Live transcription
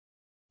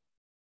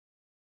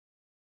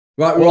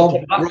Right, we're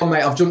on,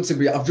 mate. I've jumped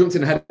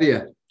in ahead of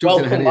you.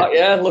 Welcome back.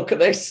 Yeah, look at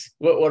this.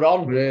 We're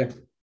on. We're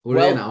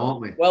here now,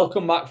 aren't we?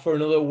 Welcome back for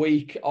another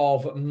week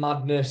of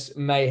madness,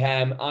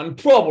 mayhem, and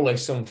probably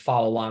some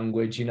foul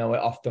language. You know,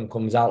 it often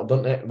comes out,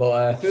 doesn't it? But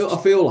I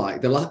feel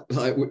like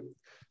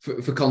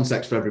for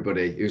context for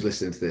everybody who's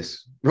listening to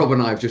this, Rob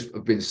and I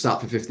have been sat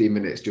for 15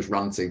 minutes just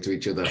ranting to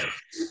each other,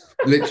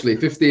 literally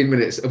 15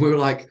 minutes, and we were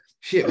like,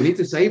 shit, we need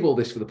to save all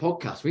this for the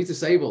podcast. We need to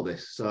save all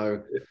this.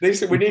 So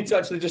we need to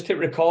actually just hit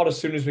record as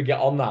soon as we get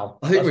on now.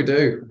 I think we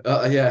do.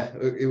 Yeah,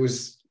 it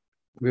was.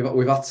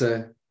 We've had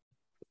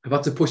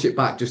to push it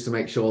back just to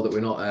make sure that we're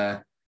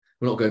not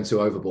going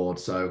too overboard.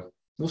 So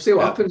we'll see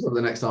what happens over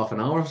the next half an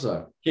hour or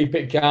so. Keep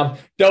it calm.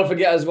 Don't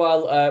forget as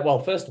well. Well,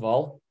 first of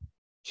all,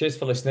 cheers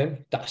for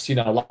listening. That's,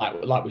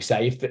 like we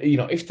say,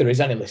 if there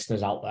is any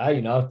listeners out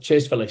there,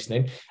 cheers for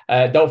listening.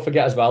 Don't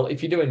forget as well,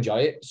 if you do enjoy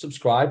it,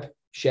 subscribe,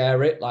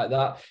 share it like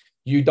that.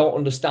 You don't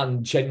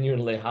understand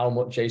genuinely how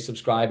much a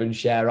subscribe and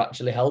share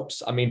actually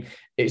helps. I mean,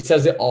 it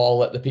says it all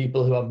that the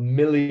people who have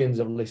millions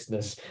of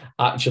listeners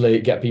actually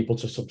get people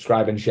to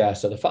subscribe and share.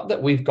 So the fact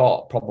that we've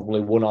got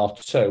probably one or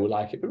two,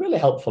 it'd be really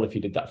helpful if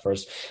you did that for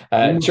us.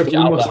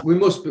 We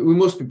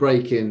must be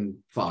breaking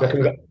 5. Do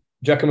you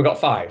reckon we got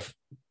 5?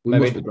 We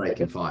must be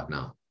breaking 5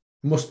 now.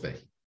 Must be.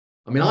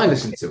 I mean, I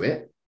listened to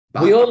it.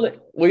 We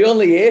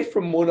only hear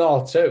from 1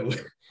 or 2.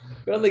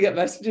 We only get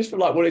messages from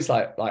what it's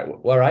like,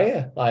 where are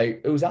you?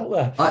 Who's out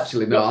there?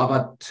 Actually, no, I've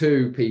had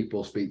 2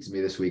 people speak to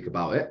me this week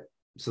about it.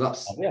 So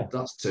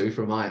that's 2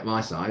 from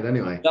my side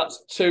anyway.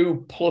 That's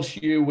 2 plus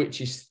you,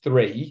 which is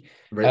 3.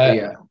 Really,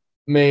 yeah.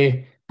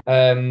 My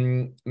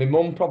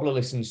mum probably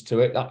listens to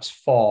it. That's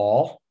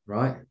 4.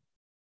 Right.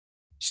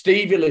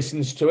 Stevie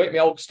listens to it. My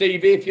old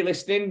Stevie, if you're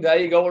listening, there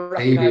you go.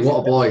 Stevie,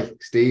 what a boy.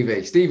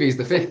 Stevie's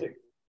the 5th.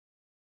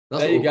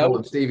 That's there you go. Call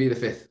him, Stevie the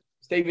 5th.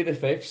 Stevie the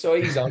 5th, so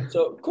he's on.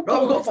 So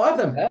right, we've got 5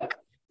 then.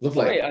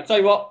 Lovely. Wait, I tell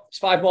you what, it's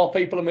 5 more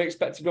people than we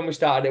expected when we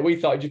started it. We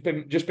thought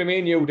it'd just be me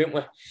and you, didn't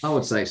we? I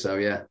would say so.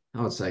 Yeah,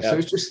 I would say so.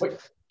 It's just,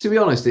 to be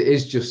honest, it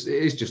is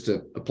just a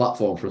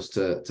platform for us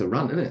to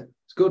rant, isn't it?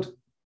 It's good.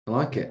 I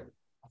like it.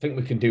 I think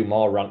we can do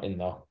more ranting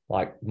though,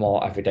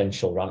 more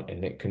evidential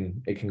ranting. It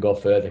can go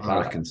further. I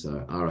reckon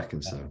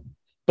so.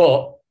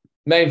 But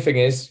main thing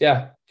is,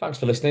 thanks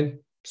for listening.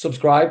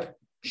 Subscribe.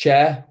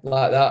 Share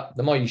like that.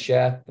 The more you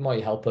share, the more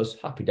you help us.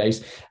 Happy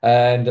days.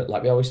 And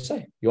like we always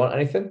say, you want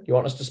anything? You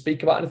want us to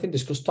speak about anything?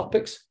 Discuss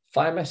topics?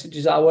 Fire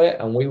messages our way,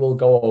 and we will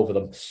go over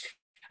them.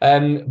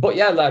 But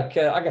yeah,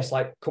 I guess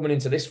coming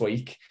into this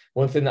week,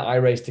 one thing that I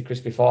raised to Chris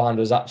beforehand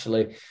was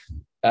actually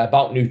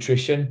about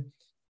nutrition.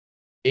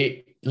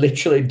 It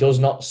literally does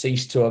not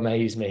cease to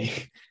amaze me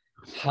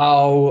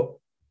however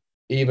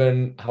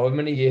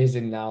many years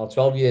in now,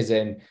 12 years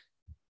in,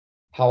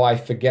 how I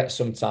forget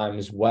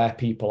sometimes where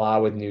people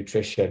are with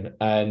nutrition.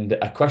 And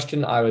a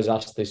question I was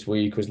asked this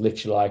week was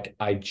literally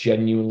I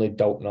genuinely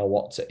don't know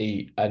what to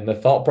eat. And the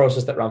thought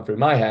process that ran through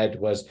my head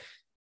was,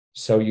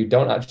 so you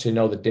don't actually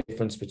know the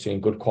difference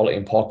between good quality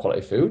and poor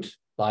quality food?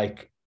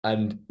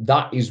 And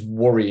that is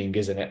worrying,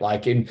 isn't it?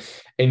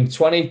 In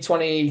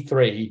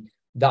 2023,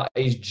 that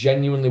is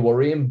genuinely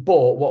worrying.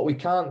 But what we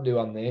can't do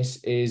on this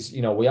is,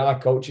 we are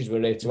coaches.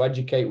 We're here to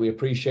educate. We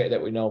appreciate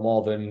that we know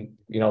more than,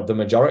 the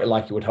majority,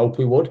 like you would hope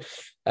we would.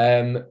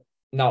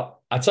 Now,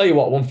 I tell you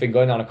what, one thing,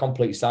 going on a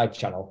complete side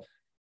channel,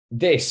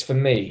 this, for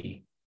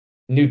me,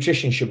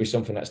 nutrition should be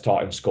something that's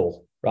taught in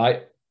school,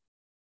 right?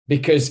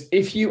 Because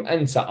if you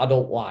enter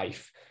adult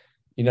life,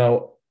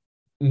 not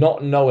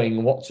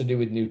knowing what to do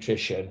with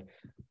nutrition,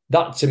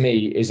 that to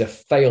me is a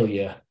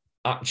failure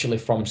actually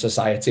from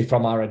society,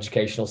 from our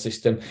educational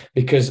system,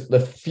 because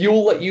the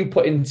fuel that you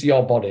put into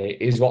your body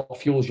is what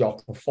fuels your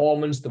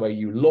performance, the way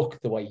you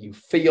look, the way you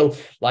feel.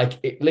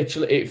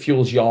 It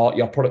fuels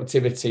your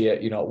productivity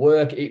at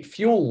work. It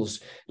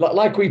fuels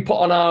like we put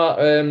on our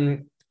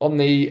on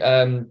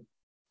the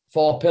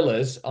 4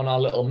 pillars on our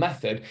little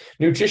method.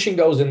 Nutrition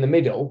goes in the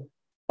middle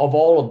of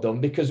all of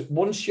them, because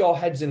once your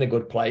head's in a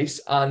good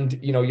place and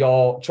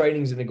your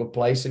training's in a good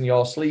place and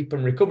your sleep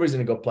and recovery is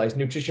in a good place,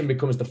 nutrition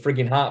becomes the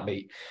frigging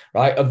heartbeat,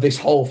 right, of this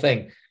whole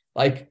thing.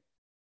 It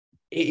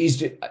is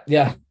just,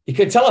 you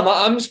can tell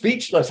I'm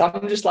speechless.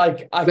 I'm just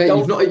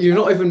you've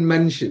not even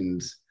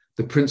mentioned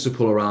the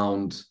principle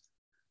around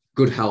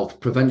good health,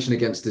 prevention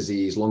against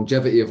disease,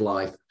 longevity of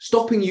life,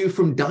 stopping you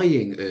from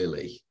dying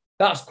early.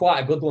 That's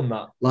quite a good one,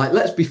 that.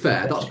 Let's be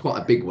fair, that's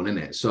quite a big one,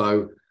 isn't it?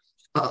 So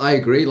I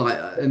agree.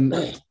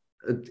 And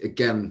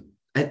again,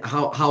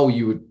 how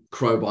you would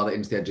crowbar that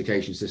into the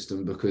education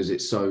system, because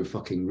it's so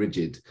fucking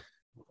rigid,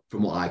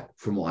 from what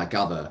I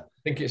gather.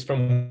 I think it's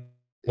from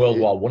World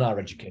War I, our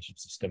education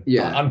system.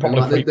 Yeah, I'm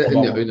probably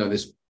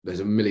there's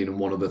a million and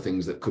one other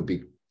things that could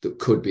be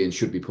and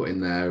should be put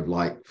in there,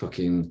 like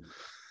fucking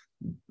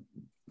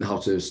how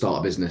to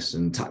start a business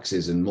and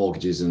taxes and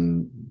mortgages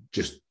and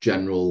just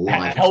general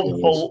life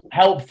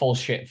helpful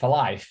shit for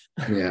life.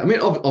 Yeah, I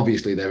mean,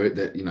 obviously they're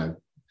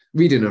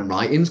reading and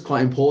writing is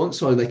quite important,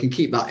 so they can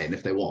keep that in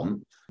if they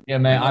want. Yeah,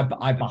 mate,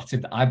 I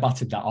batted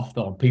that off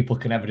though. People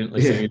can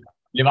evidently see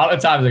The amount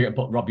of times I get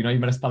put, Rob, you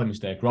made a spelling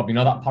mistake. Rob,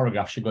 that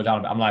paragraph should go down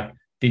a bit. I'm like,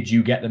 did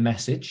you get the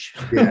message?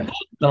 Yeah.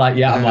 They're like,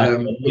 yeah.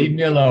 I'm like, leave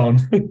me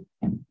alone.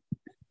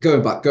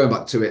 Going back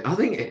to it, I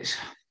think it's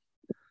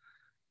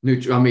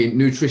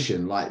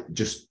nutrition, like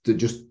just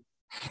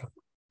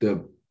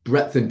the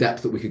breadth and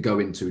depth that we could go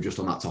into just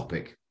on that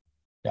topic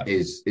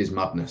is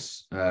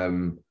madness.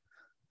 And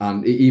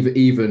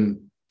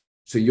even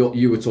so,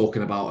 you were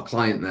talking about a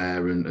client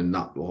there, and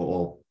that,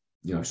 or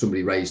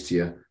somebody raised to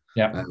you.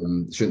 Yeah.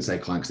 Shouldn't say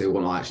client because they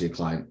weren't actually a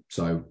client.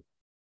 So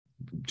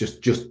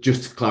just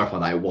to clarify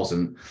that it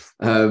wasn't.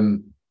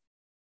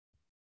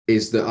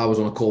 Is that I was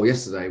on a call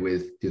yesterday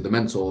with the other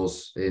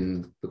mentors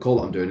in the call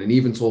that I'm doing, and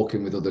even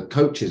talking with other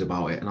coaches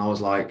about it. And I was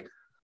like,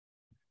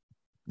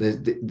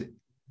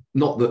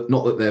 not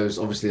that there's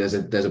obviously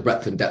there's a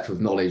breadth and depth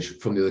of knowledge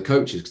from the other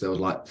coaches, because there was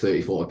like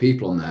 30, 40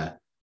 people on there.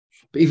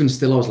 But even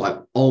still, I was like,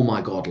 oh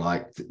my God,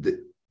 like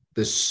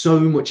there's so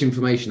much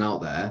information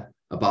out there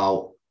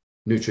about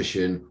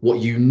nutrition, what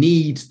you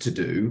need to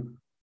do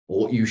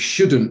or what you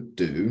shouldn't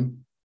do,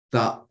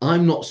 that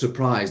I'm not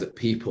surprised that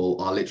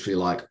people are literally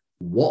like,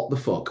 what the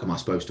fuck am I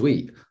supposed to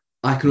eat?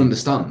 I can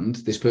understand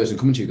this person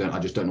coming to you going, I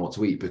just don't know what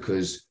to eat,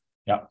 because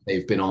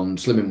they've been on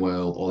Slimming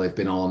World or they've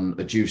been on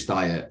a juice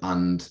diet,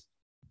 and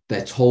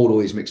they're told all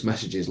these mixed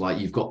messages. Like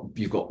you've got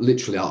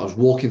literally, I was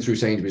walking through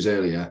Sainsbury's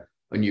earlier,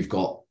 and you've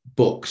got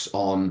books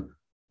on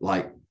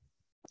like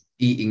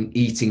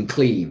eating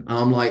clean. And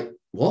I'm like,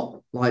 what?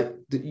 Like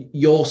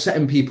you're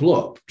setting people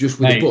up just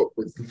with a book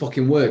with the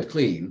fucking word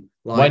clean.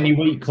 Like, when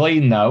you eat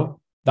clean though,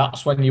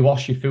 that's when you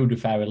wash your food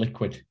with fairy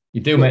liquid.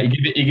 You do, mate.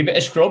 You give it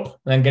a scrub, and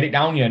then get it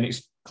down you, and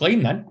it's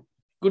clean then.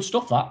 Good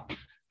stuff, that.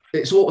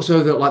 It's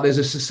also that like there's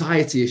a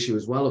society issue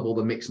as well of all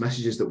the mixed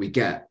messages that we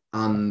get.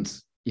 And,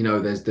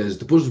 there's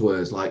the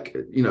buzzwords, like,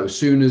 as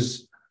soon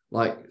as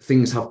like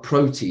things have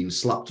protein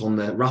slapped on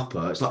their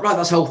wrapper, it's like, right,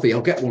 that's healthy,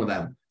 I'll get one of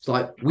them. It's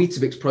like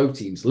Weetabix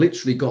proteins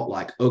literally got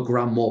like a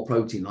gram more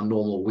protein than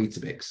normal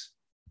Weetabix,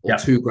 or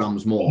 2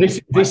 grams more.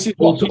 This is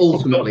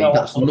ultimately,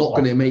 that's not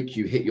going to make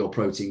you hit your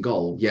protein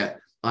goal. Yet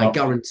I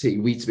guarantee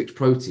Weetabix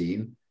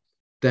protein,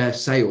 their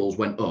sales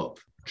went up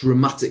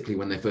dramatically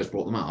when they first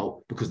brought them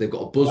out, because they've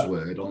got a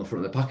buzzword on the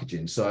front of the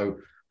packaging. So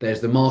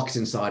there's the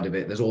marketing side of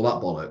it. There's all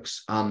that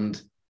bollocks.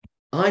 And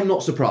I'm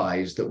not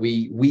surprised that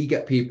we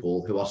get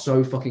people who are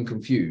so fucking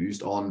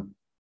confused on,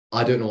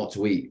 I don't know what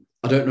to eat.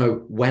 I don't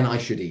know when I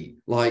should eat.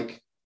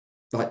 Like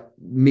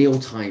meal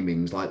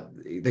timings, like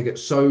they get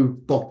so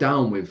bogged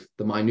down with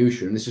the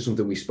minutiae. And this is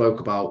something we spoke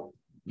about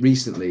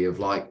recently, of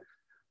like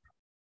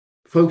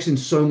focusing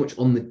so much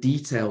on the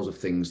details of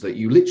things that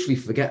you literally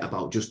forget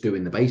about just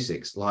doing the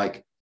basics,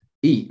 like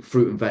eat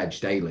fruit and veg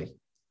daily,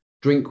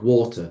 drink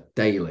water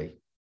daily,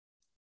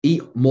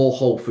 eat more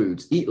whole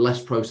foods, eat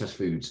less processed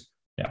foods.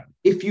 Yeah.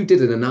 If you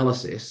did an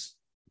analysis,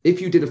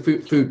 if you did a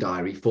food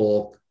diary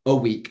for a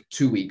week,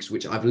 2 weeks,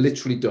 which I've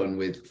literally done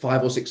with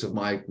 5 or 6 of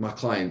my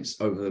clients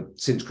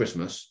since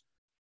Christmas,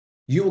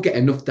 you will get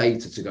enough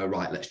data to go,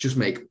 right, let's just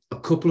make a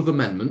couple of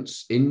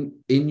amendments in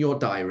your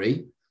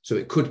diary. So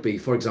it could be,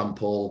 for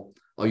example,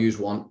 I'll use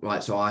one,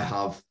 right? So I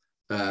have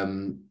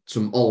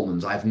some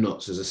almonds, I have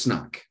nuts as a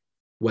snack,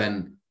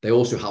 when they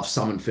also have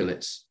salmon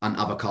fillets and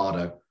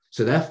avocado.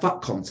 So their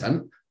fat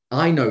content,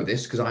 I know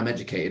this because I'm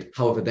educated.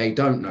 However, they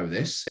don't know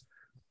this.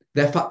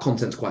 Their fat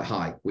content's quite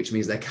high, which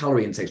means their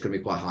calorie intake is going to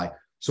be quite high.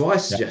 So I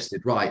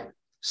suggested, right,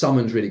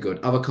 salmon's really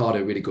good,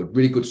 avocado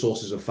really good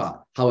sources of fat.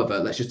 However,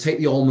 let's just take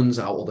the almonds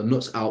out or the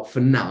nuts out for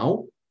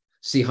now,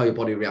 see how your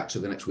body reacts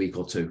over the next week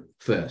or two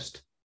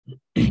first.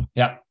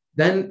 Yeah.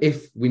 Then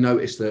if we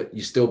notice that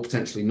you're still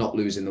potentially not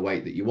losing the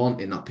weight that you want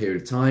in that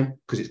period of time,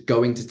 because it's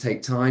going to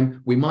take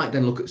time, we might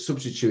then look at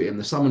substituting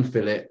the salmon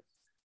fillet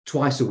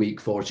twice a week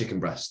for a chicken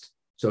breast.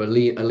 So a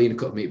leaner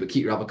cut of meat, but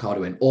keep your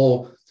avocado in,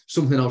 or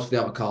something else for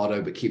the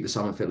avocado, but keep the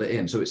salmon fillet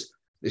in. So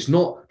it's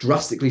not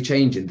drastically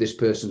changing this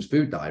person's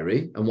food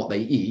diary and what they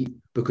eat,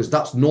 because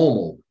that's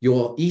normal.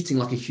 You're eating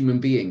like a human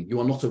being.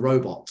 You are not a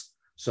robot.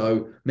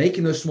 So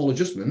making those small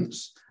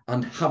adjustments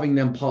and having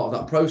them part of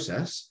that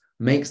process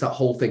makes that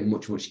whole thing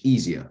much, much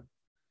easier.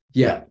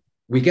 Yeah.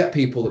 We get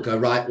people that go,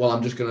 right, well,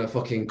 I'm just going to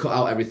fucking cut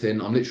out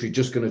everything. I'm literally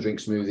just going to drink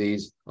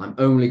smoothies. I'm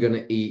only going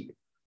to eat,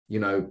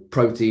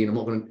 protein. I'm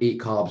not going to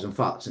eat carbs and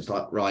fats. It's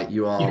like, right,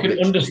 you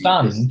can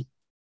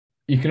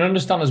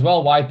understand as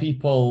well why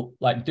people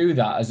like do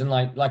that, as in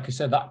like I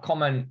said, that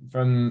comment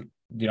from,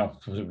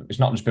 it's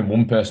not just been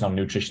one person on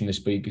nutrition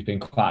this week, it's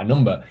been quite a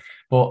number,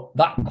 but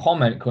that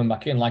comment coming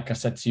back in, like I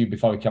said to you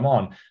before we came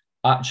on,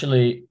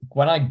 actually,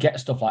 when I get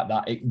stuff like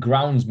that, it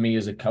grounds me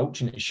as a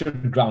coach, and it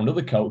should ground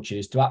other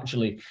coaches to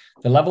actually,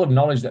 the level of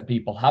knowledge that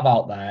people have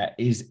out there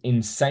is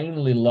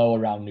insanely low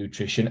around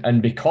nutrition.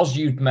 And because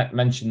you've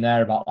mentioned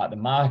there about like the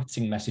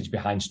marketing message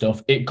behind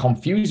stuff, it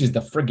confuses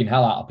the frigging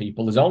hell out of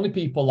people. There's only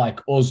people like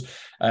us,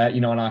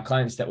 and our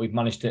clients that we've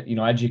managed to,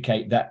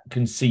 educate, that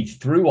can see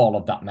through all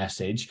of that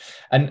message.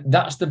 And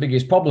that's the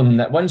biggest problem,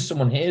 that when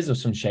someone hears of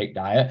some shake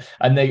diet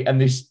and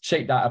this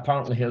shake diet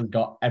apparently has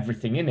got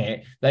everything in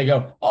it, they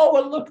go, oh,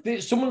 oh, well,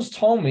 look, someone's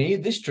told me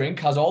this drink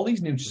has all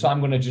these nutrients, so I'm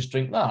going to just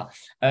drink that.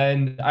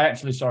 And I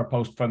actually saw a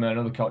post from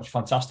another coach,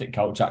 fantastic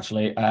coach,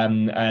 actually.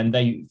 And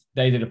they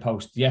did a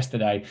post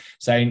yesterday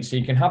saying, so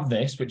you can have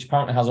this, which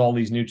apparently has all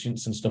these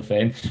nutrients and stuff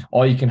in,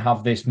 or you can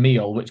have this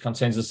meal, which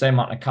contains the same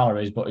amount of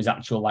calories, but is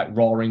actual like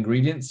raw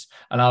ingredients.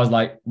 And I was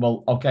like,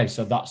 well, okay,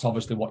 so that's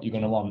obviously what you're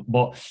going to want.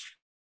 But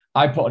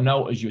I put a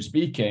note as you were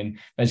speaking,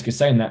 basically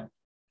saying that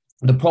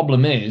the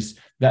problem is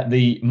that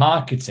the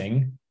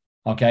marketing,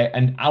 okay,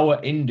 and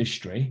our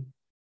industry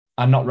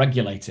are not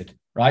regulated,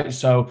 right?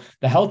 So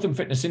the health and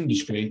fitness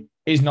industry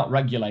is not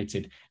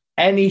regulated.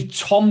 Any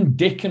Tom,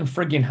 Dick, and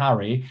frigging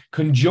Harry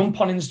can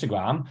jump on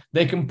Instagram.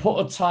 They can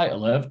put a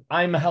title of,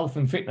 I'm a health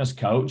and fitness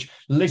coach,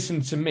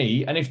 listen to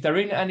me. And if they're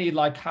in any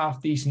like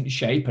half decent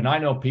shape, and I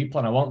know people,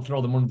 and I won't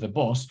throw them under the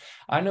bus,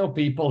 I know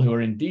people who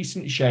are in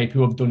decent shape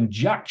who have done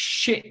jack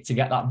shit to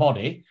get that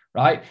body,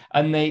 right?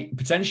 And they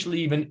potentially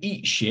even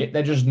eat shit.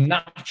 They're just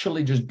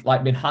naturally just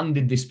like been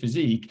handed this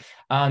physique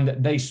and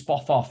they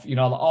spoff off, you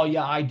know, like, oh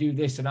yeah, I do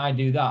this and I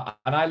do that.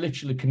 And I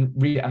literally can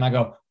read it and I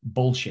go,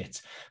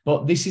 bullshit.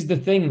 But this is the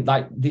thing,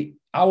 like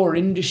our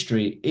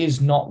industry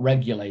is not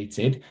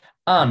regulated.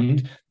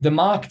 And the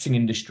marketing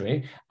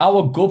industry,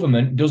 our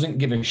government doesn't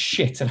give a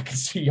shit. And I can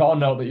see your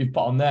note that you've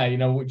put on there, you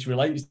know, which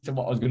relates to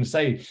what I was going to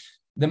say.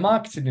 The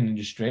marketing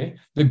industry,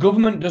 the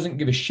government doesn't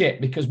give a shit,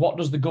 because what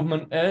does the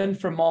government earn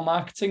from more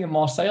marketing and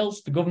more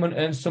sales? The government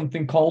earns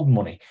something called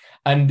money.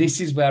 And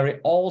this is where it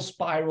all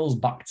spirals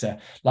back to,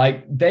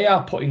 like, they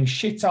are putting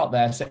shit out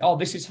there, say, oh,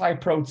 this is high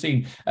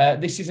protein.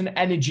 This is an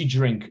energy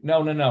drink.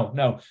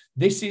 No.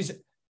 This is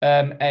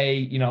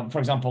you know, for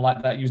example,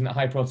 like that, using that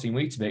high protein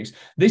Weetabix.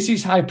 This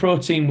is high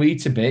protein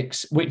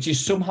Weetabix, which is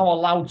somehow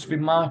allowed to be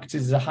marketed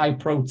as a high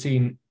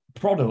protein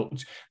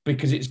product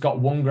because it's got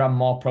 1 gram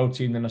more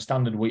protein than a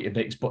standard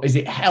Weetabix. But is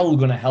it hell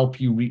going to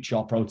help you reach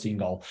your protein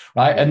goal,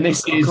 right? And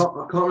this I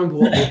can't remember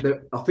what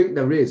I think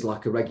there is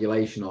like a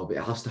regulation of it.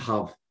 It has to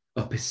have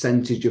a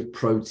percentage of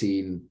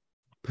protein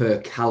per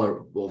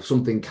calorie or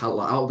something out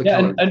of the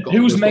calorie. And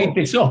who's made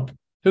this up?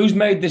 Who's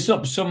made this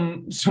up?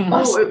 Some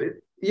person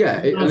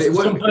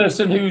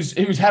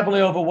who's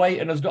heavily overweight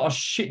and has got a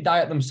shit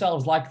diet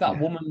themselves, like that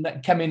woman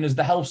that came in as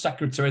the health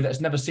secretary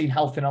that's never seen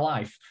health in her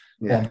life.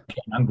 Yeah, I'm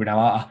getting angry now,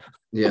 aren't I?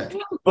 Yeah,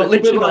 but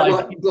literally,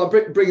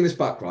 like bringing this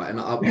back, right? And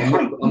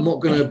I'm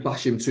not going to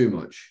bash him too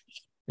much.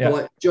 Yeah,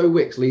 but like Joe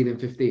Wicks, Lean in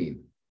 15,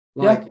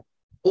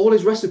 all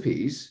his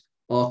recipes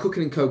are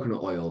cooking in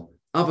coconut oil,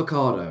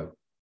 avocado,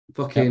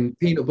 fucking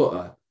peanut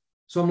butter.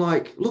 So I'm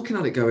like looking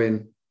at it,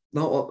 going,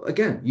 now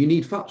again, you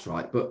need fats,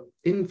 right? But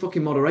in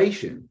fucking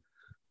moderation.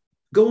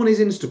 Go on his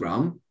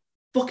Instagram,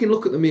 fucking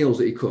look at the meals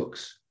that he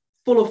cooks,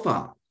 full of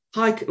fat,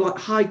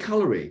 high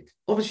calorie.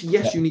 Obviously,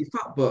 yes, you need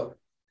fat, but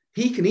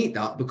he can eat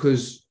that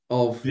because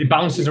of he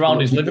bounces around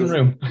his living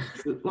room.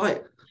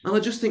 Like, and I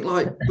just think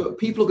like, but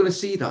people are going to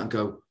see that and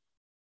go,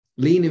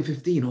 lean in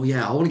 15. Oh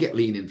yeah, I want to get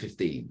lean in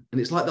 15.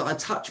 And it's like that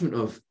attachment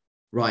of,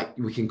 right,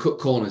 we can cut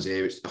corners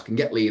here. I can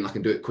get lean. I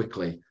can do it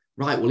quickly.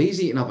 Right. Well,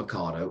 he's eating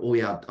avocado. Oh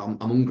yeah, I'm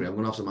hungry. I'm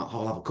going to have some.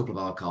 I'll have a couple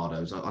of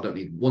avocados. I don't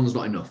need one's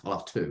not enough. I'll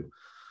have 2.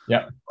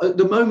 Yeah.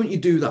 The moment you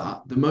do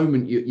that, the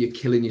moment you're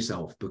killing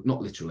yourself, but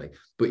not literally,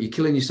 but you're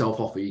killing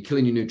yourself off, or you're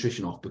killing your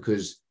nutrition off,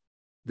 because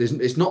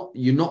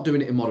you're not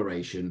doing it in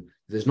moderation.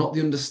 There's not the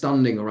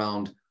understanding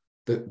around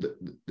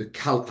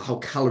how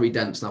calorie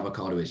dense an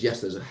avocado is.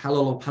 Yes, there's a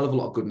hell of a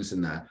lot of goodness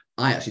in there.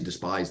 I actually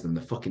despise them.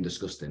 They're fucking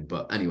disgusting.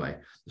 But anyway,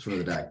 that's for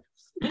another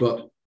day.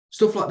 But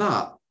stuff like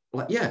that,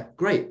 like, yeah,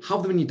 great.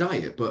 Have them in your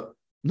diet, but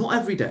not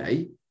every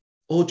day.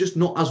 Or just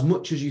not as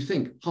much as you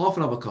think. Half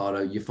an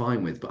avocado, you're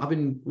fine with. But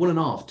having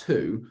 1.5,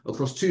 2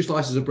 across 2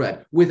 slices of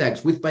bread with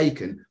eggs, with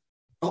bacon,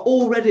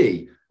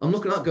 already, I'm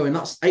looking at that going,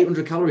 that's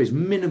 800 calories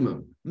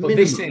minimum.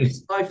 This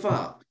is high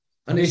fat.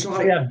 And it's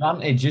like the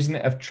advantage, isn't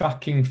it, of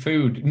tracking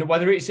food?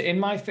 Whether it's in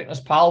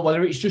MyFitnessPal,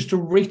 whether it's just a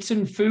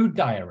written food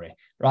diary,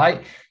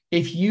 right?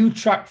 If you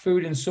track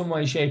food in some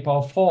way, shape,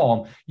 or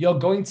form, you're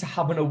going to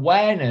have an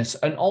awareness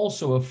and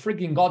also a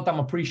frigging goddamn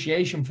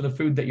appreciation for the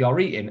food that you're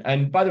eating.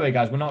 And by the way,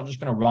 guys, we're not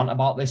just going to rant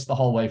about this the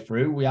whole way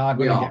through. We are.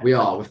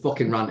 We're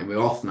fucking ranting. We're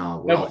off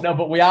now. No,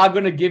 but we are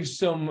going to give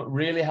some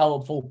really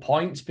helpful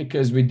points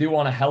because we do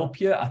want to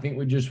help you. I think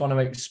we just want to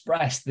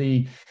express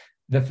the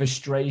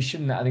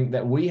frustration that I think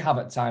that we have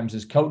at times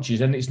as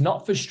coaches. And it's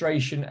not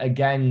frustration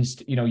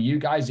against, you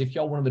guys, if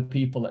you're one of the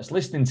people that's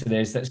listening to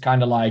this, that's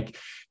kind of like,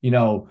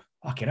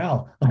 fucking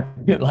hell,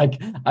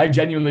 like, I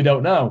genuinely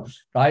don't know,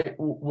 right?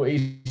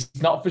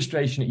 It's not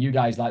frustration at you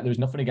guys. Like, there's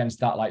nothing against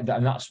that, like that,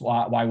 and that's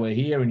why we're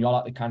here. And you're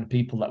like the kind of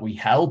people that we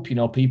help,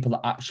 people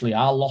that actually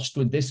are lost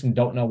with this and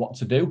don't know what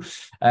to do.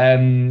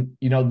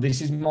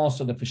 This is more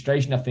so the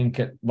frustration, I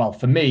think,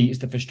 for me, it's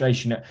the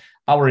frustration at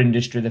our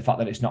industry, the fact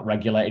that it's not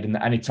regulated and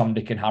that any Tom,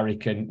 Dick and Harry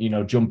can,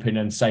 jump in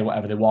and say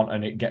whatever they want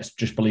and it gets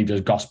just believed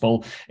as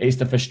gospel. It's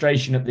the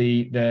frustration at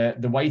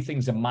the way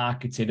things are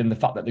marketed and the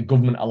fact that the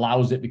government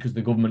allows it because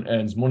the government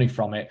earns money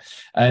from it.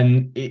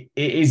 And the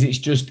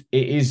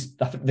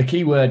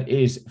key word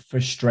is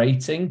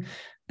frustrating,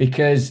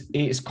 because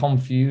it's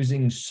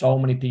confusing so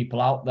many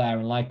people out there.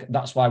 And like,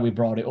 that's why we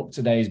brought it up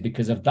today, is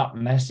because of that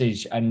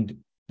message and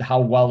how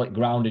well it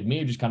grounded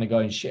me, just kind of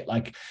going, shit,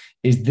 like,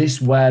 is this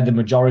where the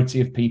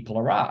majority of people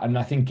are at? And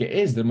I think it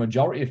is. The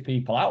majority of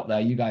people out there,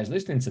 you guys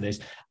listening to this,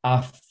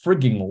 are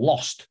frigging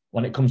lost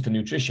when it comes to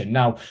nutrition.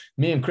 Now,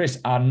 me and Chris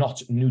are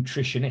not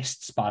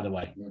nutritionists, by the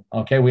way.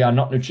 Okay, we are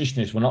not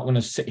nutritionists. We're not going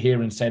to sit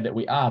here and say that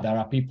we are. There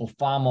are people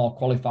far more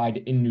qualified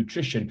in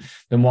nutrition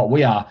than what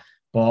we are.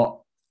 But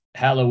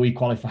hell, are we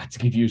qualified to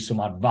give you some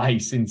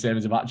advice in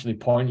terms of actually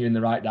point you in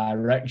the right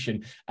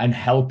direction and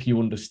help you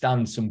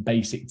understand some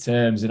basic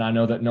terms. And I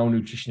know that no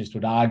nutritionist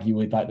would argue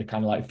with like the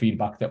kind of like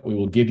feedback that we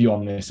will give you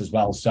on this as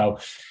well. So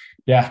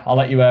yeah, I'll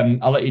let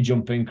you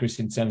jump in, Chris,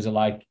 in terms of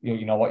like,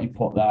 you know, what you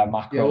put there,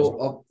 macros. Yeah,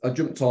 well, I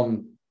jumped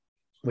on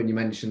when you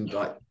mentioned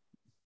like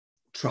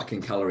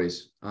tracking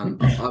calories,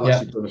 and I've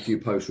actually done a few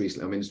posts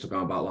recently on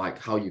Instagram about like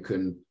how you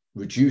can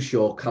reduce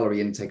your calorie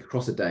intake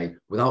across a day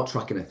without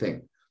tracking a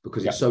thing,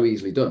 because it's so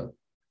easily done.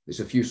 It's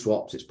a few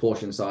swaps, it's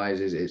portion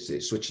sizes,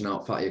 it's switching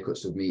out fattier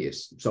cuts of meat,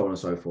 it's so on and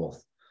so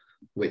forth,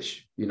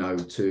 which, you know,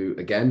 to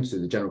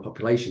the general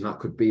population, that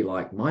could be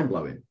like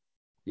mind-blowing.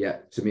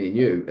 Yet to me and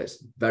you,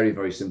 it's very,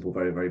 very simple,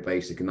 very, very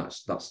basic. And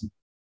that's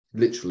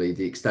literally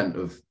the extent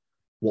of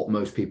what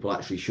most people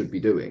actually should be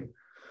doing.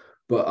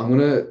 But I'm going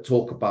to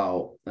talk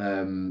about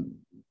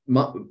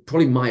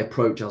probably my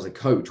approach as a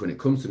coach when it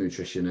comes to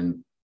nutrition.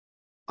 And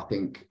I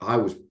think I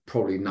was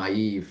probably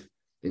naive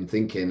in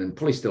thinking, and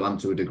probably still am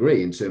to a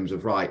degree, in terms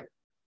of, right,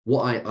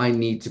 what I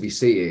need to be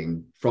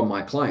seeing from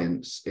my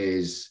clients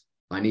is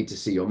I need to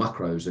see your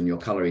macros and your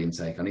calorie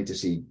intake. I need to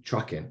see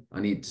tracking.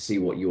 I need to see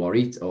what you are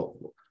eating, or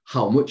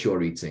how much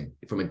you're eating.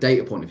 From a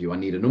data point of view, I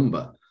need a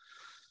number,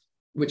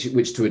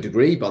 which to a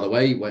degree, by the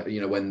way,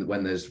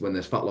 when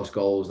there's fat loss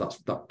goals,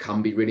 that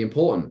can be really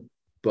important.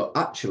 But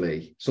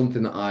actually,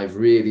 something that I've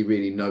really,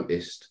 really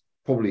noticed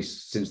probably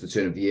since the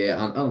turn of the year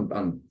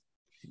and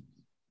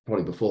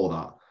probably before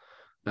that,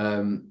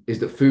 is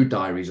that food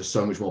diaries are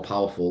so much more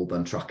powerful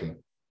than tracking.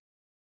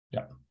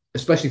 Yeah.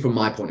 Especially from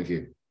my point of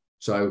view.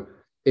 So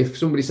if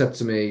somebody said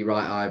to me,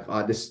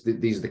 right,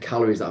 these are the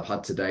calories that I've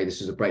had today,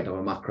 this is a breakdown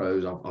of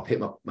macros, I've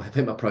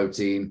hit my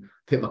protein,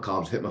 hit my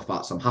carbs, hit my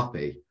fats, I'm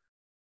happy.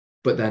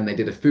 But then they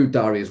did a food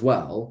diary as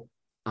well,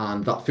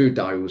 and that food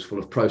diary was full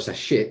of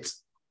processed shit,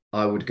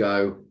 I would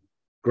go,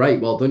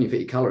 great, well done, you've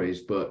hit your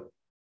calories, but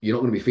you're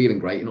not going to be feeling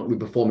great. You're not going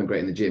to be performing great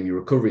in the gym.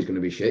 Your recovery is going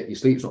to be shit. Your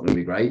sleep's not going to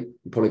be great.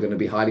 You're probably going to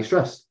be highly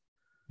stressed.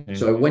 Mm-hmm.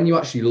 So when you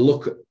actually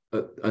look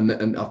at,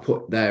 and I've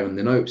put there in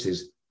the notes,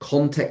 is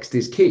context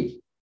is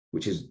key,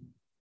 which is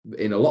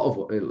in a lot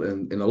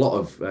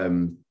of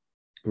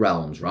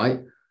realms,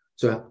 right?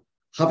 So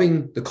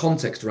having the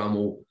context around,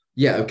 well,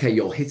 yeah, okay,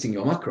 you're hitting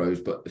your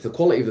macros, but if the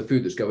quality of the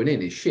food that's going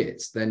in is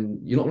shit, then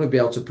you're not going to be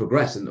able to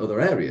progress in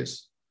other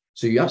areas.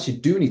 So you actually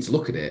do need to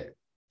look at it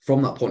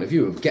from that point of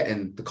view of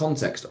getting the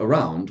context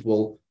around,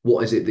 well,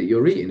 what is it that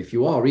you're eating? If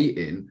you are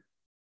eating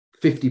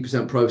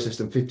 50%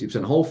 processed and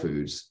 50% whole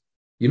foods,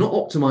 you're not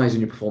optimizing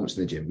your performance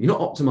in the gym. You're not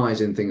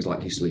optimizing things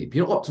like your sleep.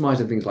 You're not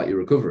optimizing things like your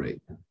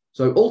recovery.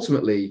 So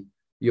ultimately,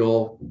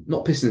 you're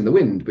not pissing in the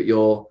wind, but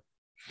you're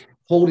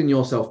holding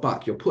yourself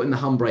back. You're putting the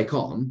handbrake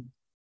on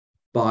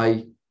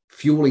by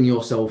fueling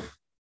yourself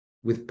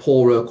with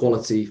poorer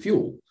quality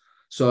fuel.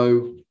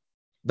 So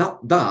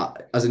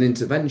that as an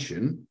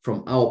intervention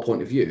from our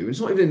point of view, it's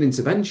not even an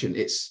intervention,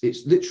 it's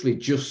literally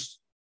just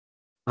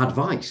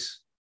advice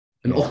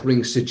and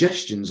offering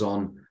suggestions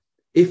on,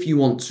 if you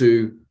want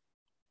to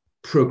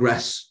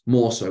progress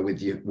more so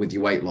with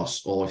your weight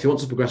loss, or if you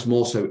want to progress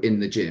more so in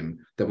the gym,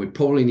 then we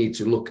probably need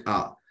to look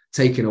at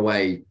taking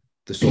away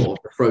the sort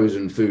of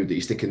frozen food that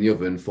you stick in the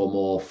oven for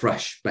more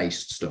fresh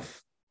based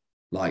stuff,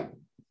 like,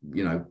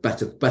 you know,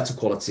 better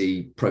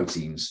quality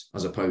proteins,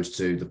 as opposed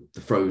to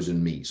the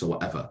frozen meats or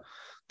whatever,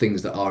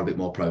 things that are a bit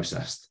more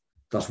processed.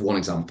 That's one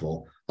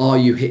example. Are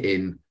you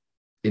hitting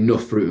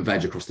enough fruit and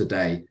veg across the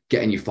day,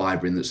 getting your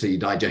fiber in, that so your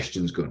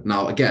digestion's good?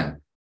 Now,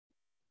 again,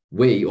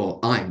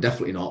 I'm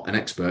definitely not an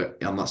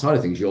expert on that side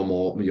of things. You're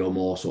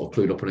more sort of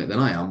clued up on it than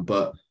I am,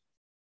 but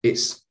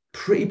it's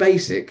pretty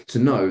basic to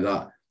know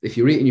that if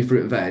you're eating your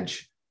fruit and veg,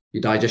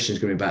 your digestion is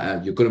going to be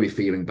better. You're going to be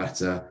feeling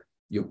better.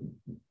 You're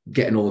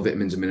getting all the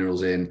vitamins and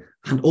minerals in,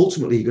 and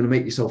ultimately you're going to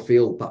make yourself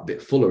feel that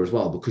bit fuller as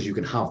well, because you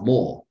can have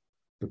more,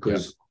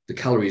 because the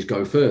calories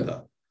go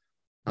further.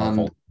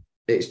 And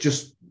it's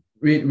just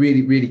really,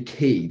 really, really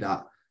key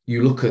that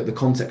you look at the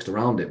context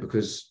around it,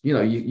 because, you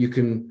know, you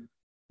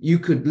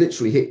could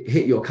literally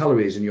hit your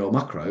calories and your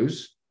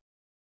macros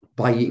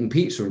by eating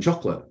pizza and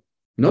chocolate.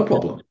 No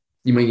problem.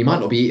 You might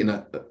not be eating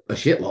a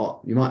shit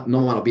lot. You might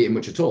not be eating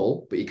much at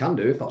all, but you can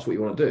do if that's what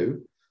you want to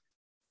do.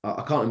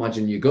 I can't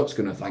imagine your gut's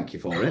going to thank you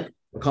for it.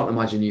 I can't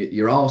imagine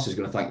your arse is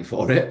going to thank you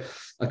for it.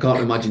 I can't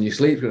imagine your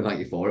sleep's going to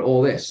thank you for it.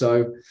 All this.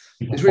 So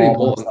it's really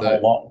important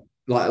that,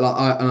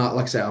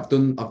 like I say, I've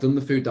done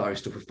the food diary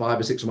stuff with 5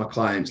 or 6 of my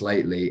clients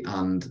lately,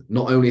 and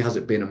not only has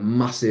it been a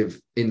massive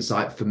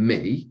insight for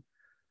me,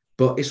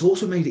 but it's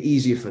also made it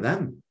easier for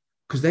them,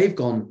 because they've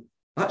gone,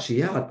 actually,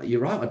 yeah,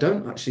 you're right. I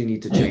don't actually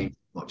need to change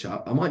much.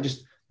 I might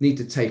just need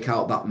to take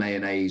out that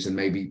mayonnaise and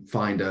maybe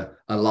find a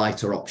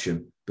lighter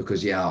option,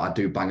 because I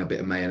do bang a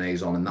bit of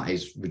mayonnaise on, and that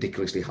is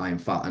ridiculously high in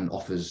fat and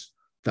offers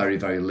very,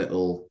 very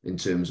little in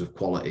terms of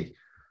quality.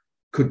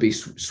 Could be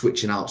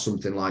switching out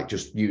something like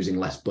just using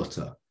less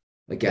butter.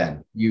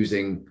 Again,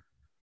 using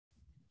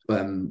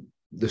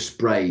the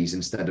sprays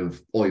instead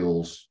of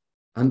oils,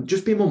 and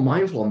just be more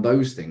mindful on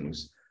those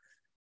things,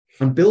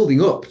 and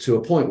building up to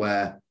a point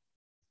where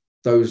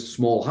those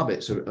small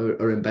habits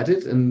are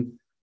embedded. And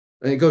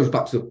it goes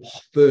back to the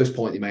first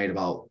point you made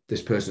about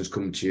this person's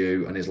come to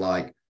you and is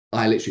like,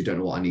 I literally don't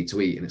know what I need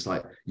to eat. And it's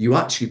like, you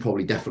actually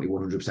probably definitely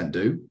 100%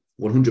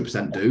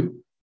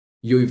 do.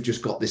 You've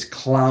just got this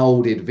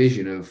clouded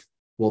vision of,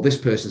 well, this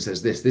person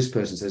says this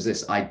person says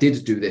this. I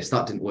did do this,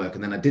 that didn't work.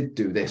 And then I did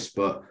do this,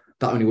 but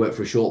that only worked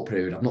for a short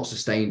period. I've not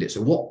sustained it.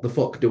 So what the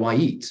fuck do I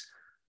eat?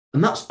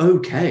 And that's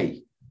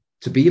okay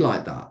to be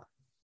like that.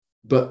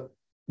 But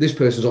this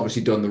person's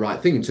obviously done the right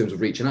thing in terms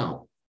of reaching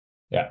out.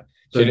 Yeah.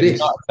 So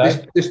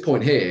this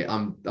point here,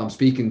 I'm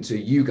speaking to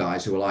you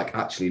guys who are like,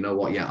 actually, you know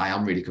what? Yeah, I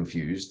am really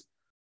confused.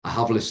 I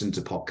have listened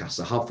to podcasts.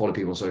 I have followed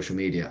people on social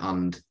media,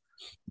 and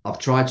I've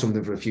tried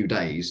something for a few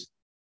days,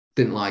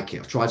 didn't like it.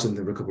 I've tried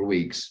something for a couple of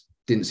weeks,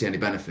 didn't see any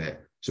benefit.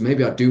 So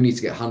maybe I do need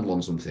to get a handle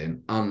on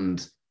something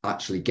and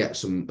actually get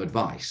some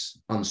advice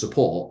and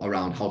support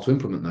around how to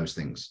implement those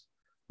things.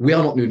 We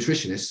are not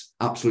nutritionists,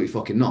 absolutely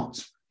fucking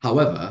not.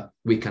 However,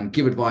 we can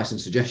give advice and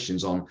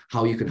suggestions on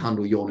how you can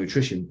handle your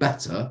nutrition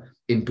better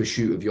in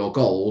pursuit of your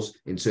goals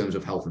in terms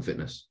of health and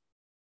fitness.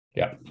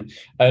 Yeah.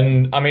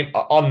 And I mean,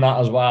 on that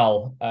as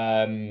well,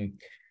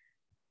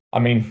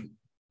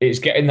 it's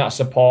getting that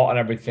support and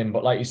everything.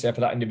 But like you said,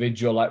 for that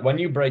individual, like when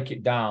you break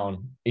it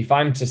down, if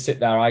I'm to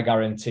sit there, I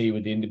guarantee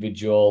with the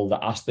individual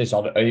that asked this,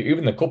 or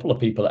even the couple of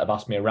people that have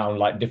asked me around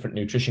like different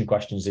nutrition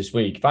questions this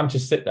week, if I'm to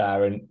sit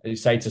there and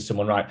say to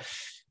someone, right,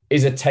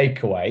 is a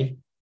takeaway,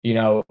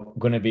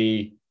 going to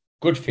be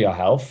good for your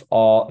health,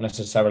 or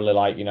necessarily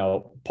like,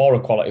 poorer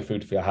quality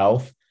food for your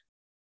health?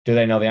 Do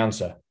they know the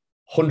answer?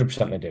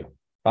 100% they do,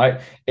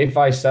 right? If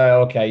I say,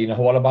 okay,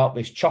 what about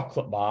this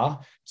chocolate bar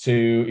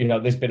to,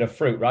 this bit of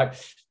fruit, right?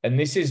 And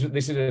this is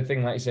the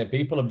thing, like you said,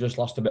 people have just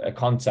lost a bit of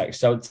context.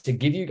 So to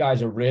give you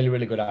guys a really,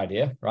 really good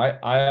idea, right?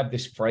 I have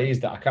this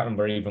phrase that I can't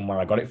remember even where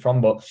I got it from,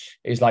 but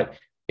it's like,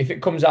 if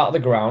it comes out of the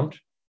ground,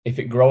 if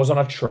it grows on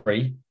a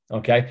tree,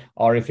 okay,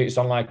 or if it's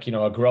on like,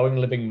 a growing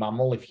living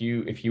mammal, if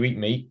you eat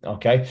meat,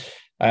 okay,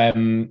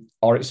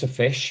 or it's a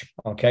fish,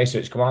 okay, so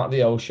it's come out of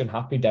the ocean,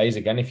 happy days.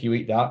 Again, if you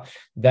eat that,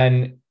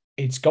 then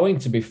it's going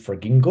to be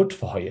frigging good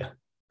for you,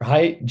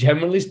 right?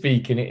 Generally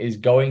speaking, it is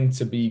going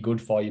to be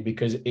good for you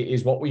because it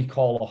is what we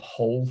call a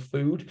whole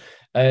food.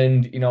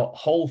 And,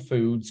 whole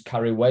foods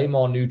carry way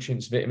more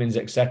nutrients, vitamins,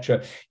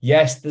 etc.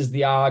 Yes, there's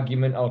the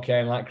argument,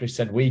 okay, and like Chris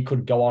said, we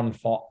could go on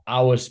for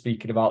hours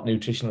speaking about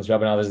nutrition as well.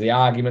 Now, there's the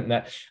argument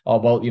that,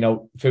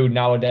 food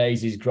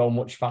nowadays is grown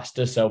much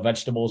faster, so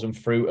vegetables and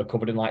fruit are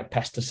covered in like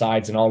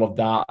pesticides and all of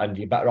that, and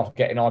you're better off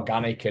getting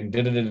organic and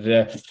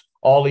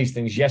all these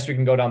things. Yes, we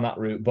can go down that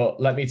route,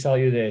 but let me tell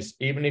you this,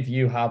 even if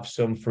you have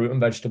some fruit and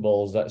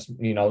vegetables that's,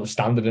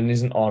 standard and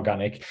isn't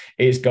organic,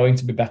 it's going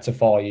to be better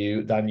for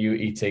you than you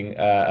eating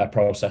a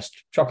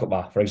processed chocolate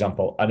bar, for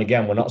example. And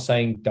again, we're not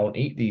saying don't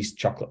eat these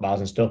chocolate bars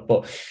and stuff,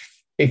 but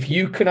if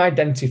you can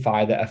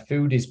identify that a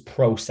food is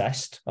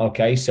processed,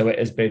 okay, so it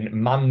has been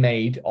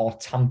man-made or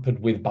tampered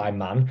with by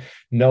man,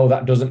 no,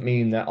 that doesn't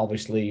mean that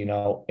obviously,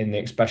 in the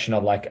expression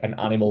of like an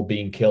animal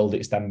being killed,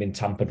 it's then been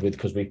tampered with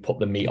because we've put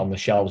the meat on the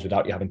shelves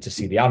without you having to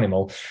see the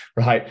animal,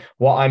 right?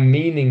 What I'm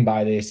meaning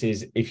by this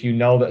is if you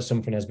know that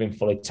something has been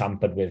fully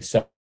tampered with.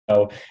 So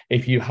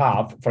if you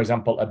have, for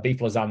example, a beef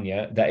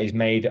lasagna that is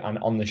made and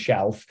on the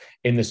shelf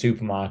in the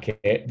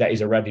supermarket, that is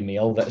a ready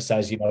meal that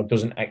says,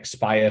 doesn't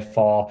expire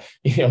for,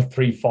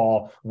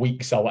 3-4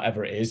 weeks or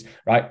whatever it is,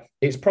 right?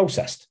 It's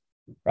processed,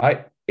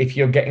 right? If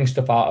you're getting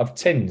stuff out of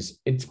tins,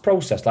 it's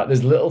processed. Like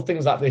there's little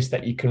things like this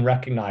that you can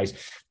recognize.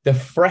 The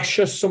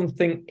fresher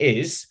something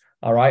is,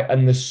 all right,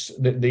 and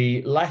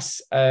the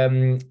less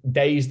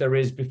days there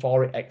is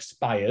before it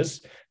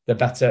expires, the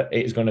better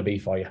it is going to be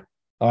for you.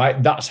 All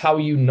right, that's how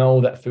you know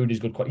that food is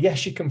good quality.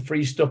 Yes, you can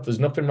freeze stuff. There's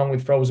nothing wrong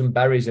with frozen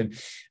berries.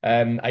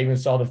 And I even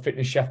saw the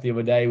Fitness Chef the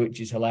other day, which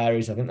is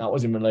hilarious. I think that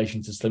was in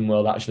relation to Slim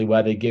World, actually,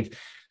 where they give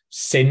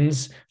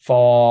sins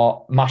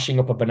for mashing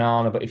up a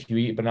banana. But if you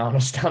eat a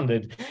banana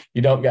standard,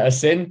 you don't get a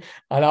sin.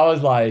 And I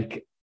was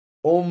like,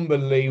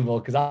 unbelievable,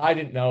 because I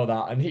didn't know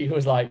that. And he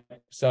was like,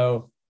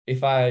 so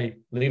if I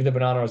leave the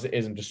banana as it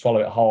is and just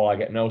swallow it whole, I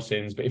get no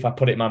sins. But if I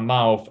put it in my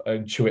mouth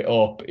and chew it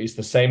up, it's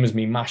the same as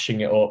me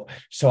mashing it up.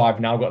 So I've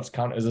now got to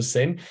count it as a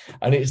sin.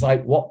 And it's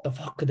like, what the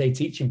fuck are they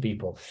teaching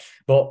people?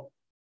 But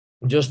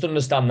just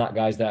understand that,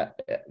 guys,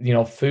 that,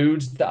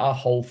 foods that are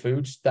whole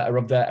foods that are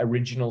of their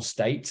original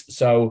state.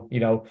 So,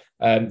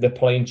 the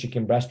plain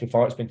chicken breast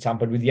before it's been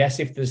tampered with. Yes,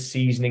 if there's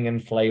seasoning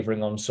and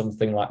flavoring on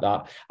something like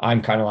that,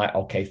 I'm kind of like,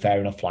 okay, fair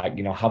enough. Like,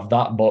 have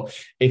that. But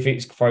if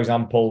it's, for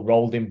example,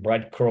 rolled in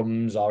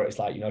breadcrumbs, or it's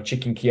like,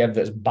 chicken Kiev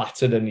that's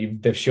battered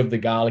and they've shoved the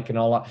garlic and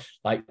all that,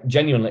 like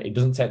genuinely, it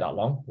doesn't take that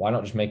long. Why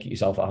not just make it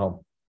yourself at home?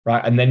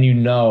 right? And then you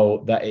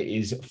know that it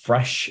is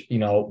fresh,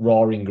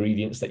 raw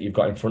ingredients that you've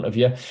got in front of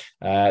you.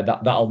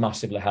 That'll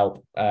massively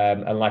help.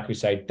 And like we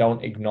say,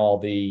 don't ignore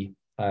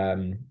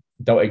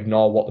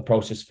what the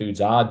processed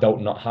foods are.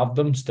 Don't not have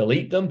them, still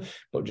eat them,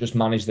 but just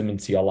manage them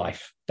into your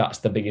life. That's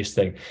the biggest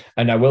thing.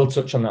 And I will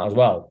touch on that as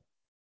well.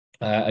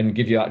 And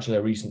give you actually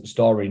a recent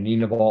story.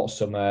 Nina bought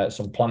some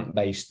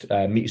plant-based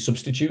meat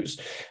substitutes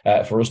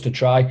for us to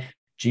try.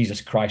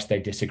 Jesus Christ, they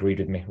disagreed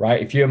with me, right?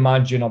 If you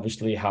imagine,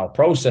 obviously, how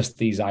processed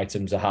these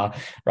items are,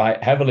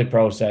 right? Heavily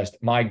processed,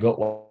 my gut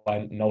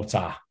went no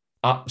tar.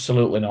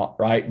 Absolutely not,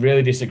 right?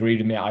 Really disagreed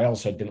with me. I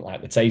also didn't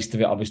like the taste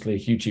of it. Obviously, a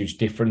huge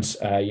difference,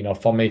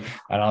 for me.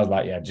 And I was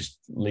like, yeah, just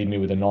leave me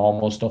with the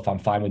normal stuff. I'm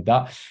fine with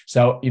that.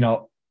 So,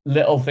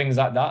 little things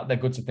like that, they're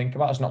good to think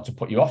about. It's not to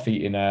put you off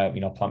eating,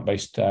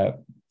 plant-based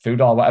food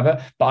or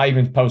whatever. But I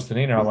even posted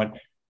in, I went,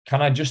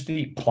 can I just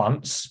eat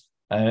plants?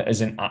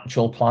 As in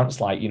actual plants,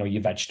 like,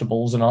 your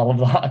vegetables and all of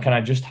that? Can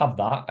I just have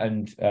that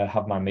and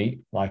have my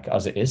meat like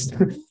as it is?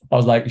 I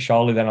was like,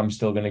 surely then I'm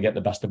still going to get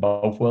the best of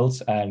both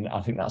worlds. And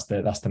I think that's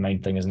the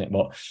main thing, isn't it?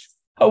 But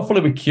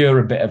hopefully we cure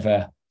a bit of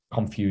a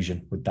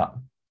confusion with that.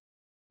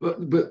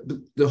 But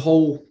the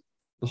whole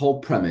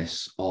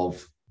premise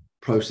of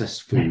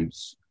processed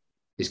foods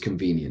is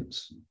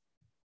convenience.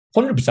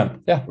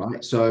 100%. Yeah.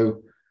 Right.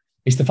 So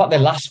it's the fact they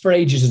last for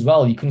ages as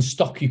well. You can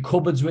stock your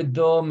cupboards with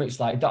them.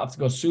 It's like you don't have to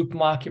go to the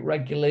supermarket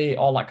regularly,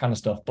 all that kind of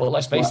stuff. But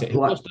let's face it,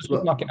 who goes to the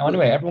supermarket now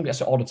anyway? Everyone gets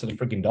it ordered to the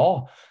frigging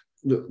door.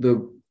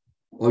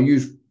 I'll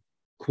use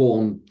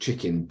Quorn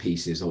chicken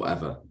pieces or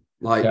whatever.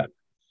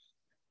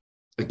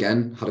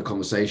 Again, had a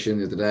conversation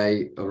the other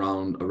day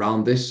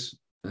around this,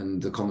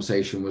 and the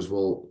conversation was,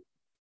 well,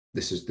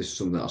 this is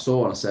something that I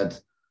saw, and I said,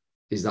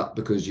 is that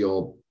because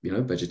you're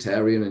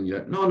vegetarian? And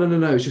you're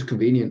no, it's just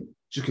convenient.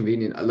 Just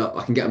convenient. Look,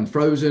 I can get them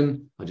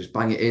frozen. I just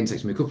bang it in. It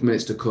takes me a couple of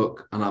minutes to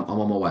cook, and I'm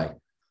on my way.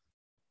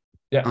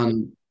 Yeah.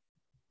 And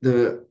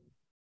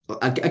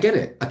I get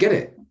it. I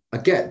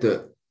get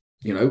that.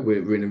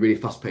 We're in a really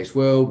fast-paced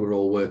world. We're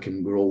all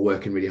working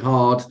really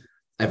hard.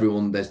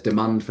 There's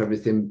demand for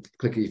everything.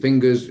 Click of your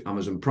fingers.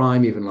 Amazon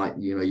Prime. Even like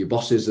your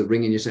bosses are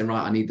ringing you saying,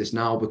 right, I need this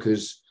now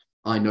because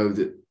I know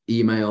that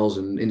emails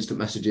and instant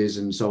messages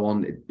and so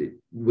on.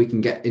 We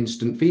can get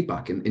instant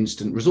feedback and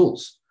instant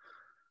results.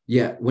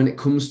 Yet when it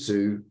comes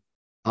to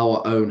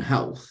our own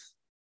health,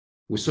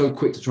 we're so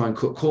quick to try and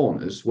cut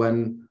corners,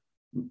 when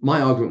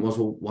my argument was,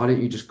 well, why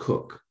don't you just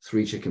cook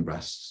 3 chicken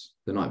breasts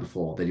the night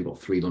before? Then you've got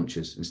 3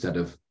 lunches instead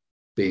of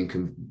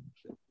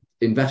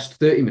invest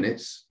 30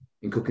 minutes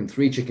in cooking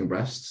 3 chicken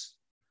breasts.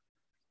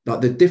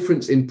 Like, the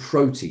difference in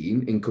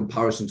protein in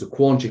comparison to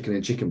Quorn chicken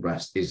and chicken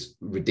breast is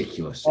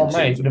ridiculous. Oh,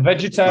 mate, the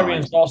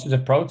vegetarian sources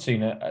of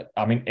protein,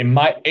 in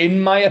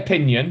my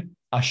opinion,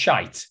 are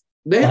shite.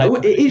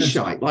 It is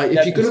shite. Like,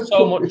 if you're going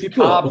to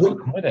put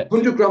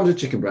 100 grams of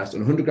chicken breast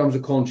and 100 grams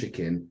of Quorn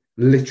chicken,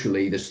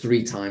 literally there's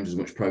 3 times as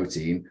much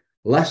protein,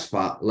 less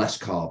fat, less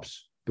carbs,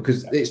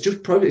 because it's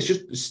just protein.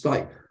 It's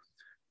like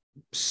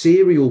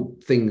cereal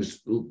things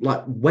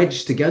like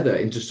wedged together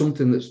into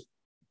something that's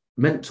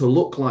meant to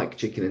look like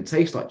chicken and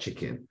taste like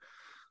chicken.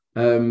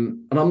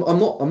 And I'm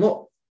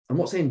not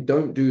saying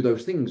don't do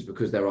those things,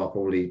 because there are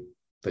probably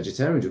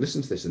vegetarians who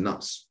listen to this and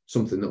that's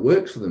something that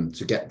works for them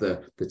to get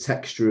the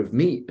texture of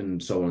meat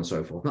and so on and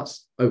so forth.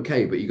 That's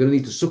okay, but you're going to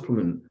need to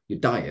supplement your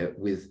diet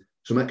with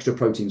some extra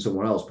protein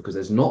somewhere else, because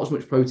there's not as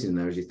much protein in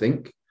there as you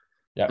think.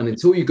 Yeah. And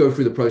until you go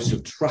through the process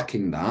of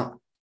tracking that,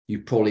 you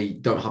probably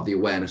don't have the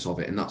awareness of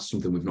it, and that's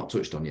something we've not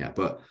touched on yet.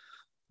 But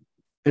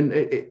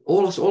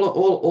all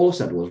I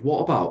said was,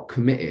 what about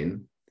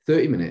committing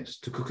 30 minutes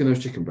to cooking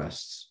those chicken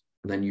breasts,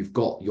 and then you've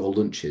got your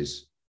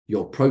lunches,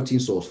 your protein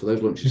source for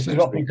those lunches. This is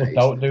what people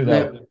don't do,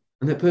 though.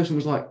 And that person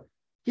was like,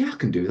 yeah, I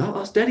can do that.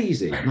 That's dead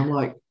easy. And I'm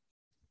like,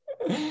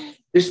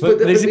 these are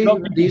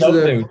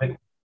the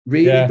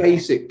really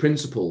basic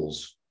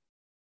principles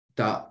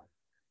that,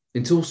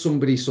 until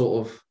somebody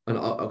sort of, and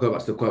I'll go back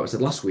to the quote I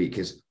said last week,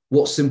 is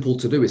what's simple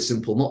to do is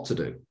simple not to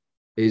do.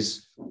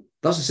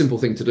 That's a simple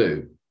thing to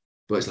do,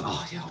 but it's like,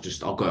 oh yeah,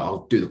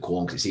 I'll do the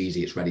Quorn because it's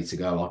easy, it's ready to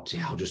go.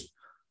 I'll just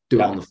do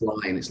it on the fly.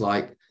 And it's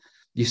like,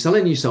 you're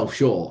selling yourself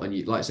short, and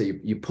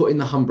you put in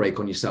the handbrake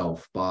on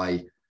yourself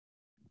by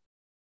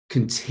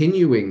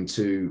continuing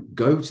to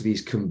go to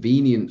these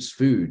convenience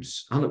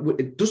foods. And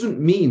it doesn't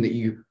mean that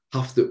you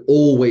have to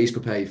always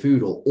prepare your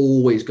food or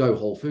always go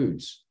whole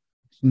foods.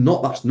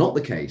 That's not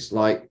the case.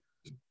 Like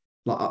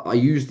I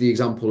used the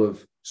example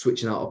of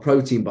switching out a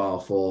protein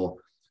bar for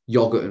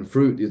yogurt and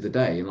fruit the other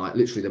day, and like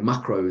literally the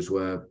macros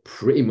were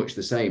pretty much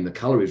the same, the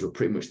calories were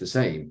pretty much the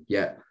same,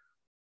 yet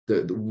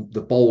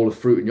the bowl of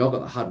fruit and yogurt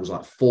that I had was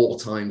like 4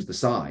 times the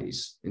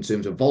size in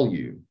terms of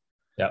volume.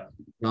 Yeah.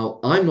 Now,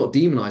 I'm not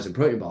demonizing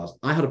protein bars.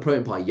 I had a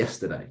protein bar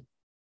yesterday.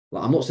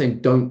 Like, I'm not saying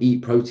don't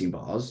eat protein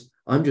bars.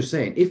 I'm just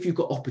saying, if you've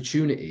got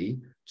opportunity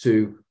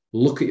to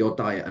look at your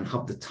diet and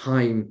have the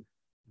time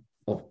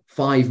of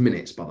 5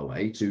 minutes, by the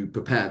way, to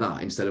prepare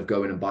that instead of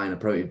going and buying a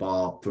protein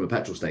bar from a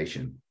petrol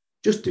station,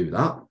 just do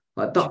that.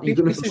 Like that, you're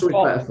going to feel so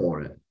much better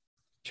for it.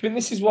 Do you think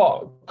this is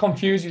what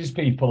confuses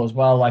people as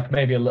well? Like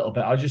maybe a little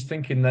bit. I was just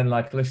thinking then,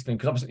 like listening,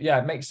 because obviously, yeah,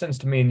 it makes sense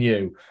to me and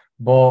you.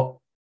 But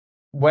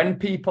when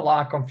people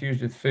are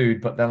confused with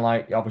food, but then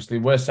like obviously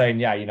we're saying,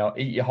 yeah,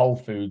 eat your whole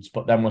foods,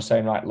 but then we're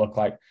saying, right, look,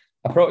 like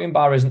a protein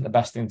bar isn't the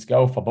best thing to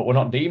go for, but we're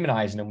not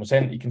demonizing them. We're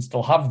saying that you can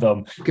still have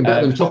them. Fucking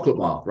better than chocolate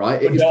bar,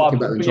 right? It is fucking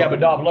better than chocolate. But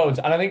don't have loads.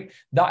 And I think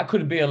that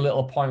could be a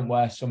little point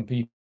where some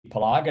people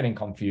are getting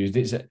confused.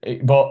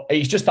 But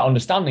it's just that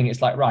understanding.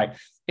 It's like, right,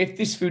 if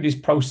this food is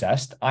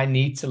processed, I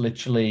need to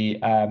literally,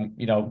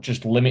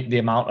 just limit the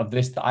amount of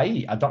this that I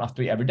eat. I don't have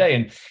to eat every day.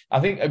 And I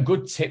think a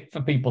good tip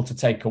for people to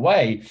take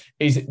away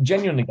is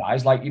genuinely,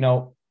 guys, like,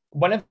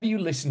 whenever you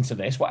listen to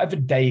this, whatever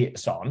day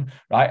it's on,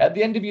 right, at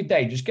the end of your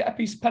day, just get a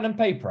piece of pen and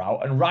paper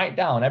out and write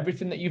down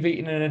everything that you've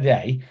eaten in a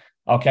day,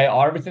 okay,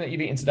 or everything that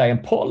you've eaten today,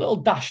 and put a little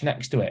dash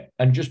next to it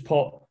and just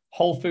put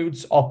whole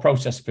foods or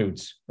processed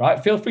foods,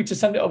 right? Feel free to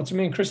send it over to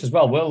me and Chris as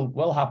well.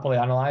 We'll happily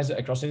analyze it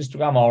across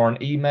Instagram or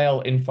on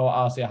email,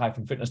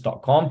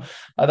 info@rca-fitness.com.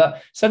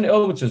 Send it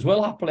over to us.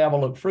 We'll happily have a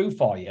look through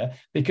for you,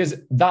 because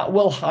that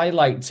will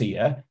highlight to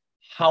you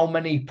how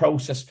many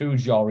processed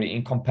foods you're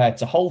eating compared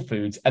to whole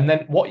foods. And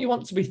then what you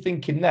want to be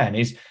thinking then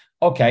is,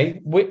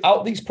 okay,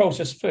 without these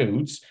processed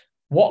foods,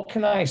 what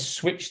can I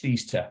switch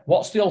these to?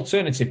 What's the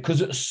alternative?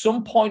 Because at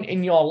some point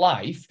in your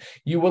life,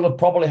 you will have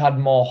probably had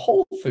more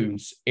whole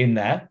foods in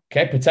there.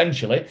 Okay,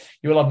 potentially.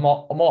 You will have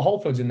more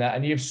whole foods in there,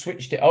 and you've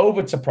switched it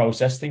over to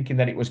processed, thinking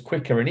that it was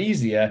quicker and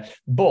easier.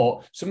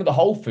 But some of the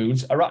whole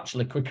foods are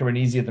actually quicker and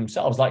easier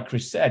themselves, like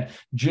Chris said,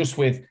 just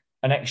with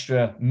an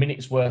extra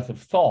minute's worth of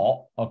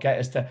thought, okay,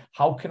 as to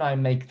how can I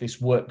make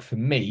this work for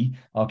me,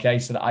 okay,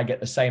 so that I get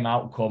the same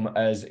outcome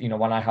as,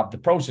 when I have the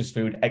processed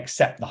food,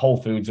 except the whole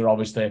foods are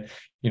obviously,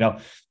 the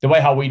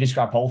way how we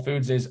describe whole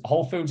foods is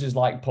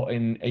like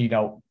putting,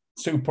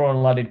 super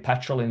unleaded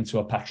petrol into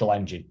a petrol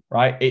engine,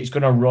 right? It's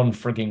going to run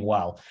frigging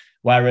well.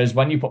 Whereas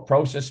when you put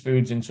processed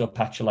foods into a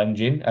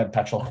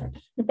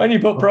when you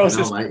put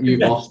processed, you've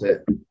lost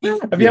it.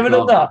 Have you ever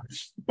done that?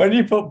 When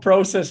you put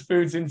processed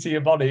foods into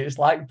your body, it's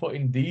like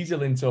putting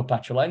diesel into a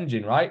petrol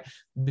engine, right?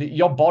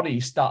 Your body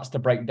starts to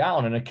break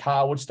down, and a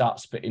car would start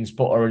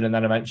sputtering, and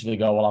then eventually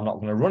go, well, I'm not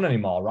going to run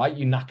anymore, right?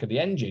 You knacker the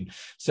engine.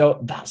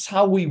 So that's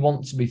how we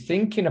want to be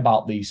thinking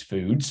about these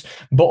foods,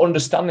 but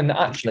understanding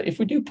that actually, if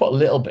we do put a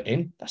little bit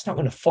in, that's not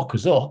going to fuck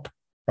us up,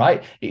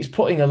 right? It's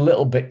putting a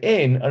little bit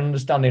in and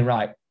understanding,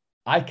 right,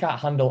 I can't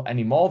handle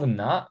any more than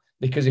that,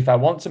 because if I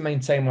want to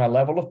maintain my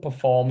level of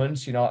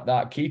performance,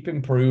 that keep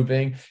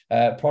improving,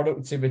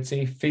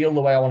 productivity, feel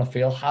the way I want to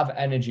feel, have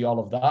energy, all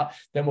of that,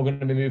 then we're going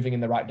to be moving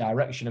in the right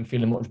direction and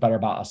feeling much better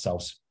about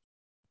ourselves.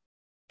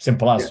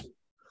 Simple as.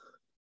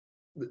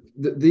 Yeah.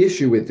 The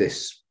issue with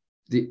this,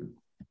 the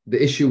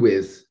issue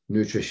with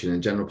nutrition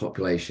and general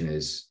population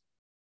is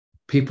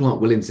people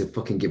aren't willing to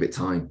fucking give it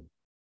time.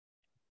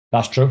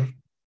 That's true.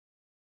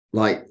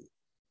 Like,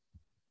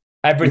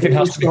 everything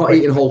has to be start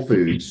eating whole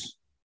foods,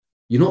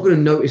 you're not going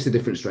to notice the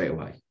difference straight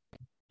away.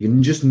 You're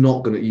just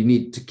not going to. You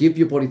need to give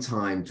your body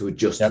time to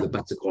adjust to the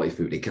better quality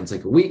food. It can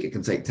take a week, it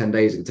can take 10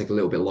 days, it can take a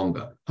little bit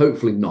longer.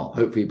 Hopefully not.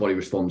 Hopefully your body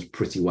responds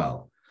pretty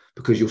well,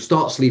 because you'll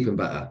start sleeping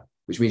better,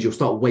 which means you'll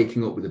start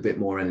waking up with a bit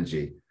more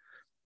energy.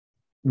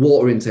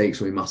 Water intake's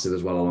going to be massive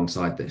as well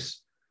alongside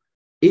this.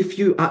 If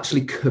you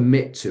actually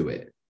commit to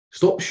it,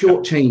 stop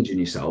shortchanging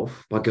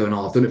yourself by going,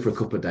 I've done it for a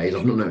couple of days,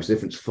 I've not noticed the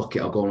difference, fuck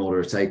it, I'll go and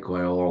order a takeaway,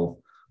 or I'll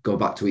go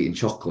back to eating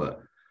chocolate.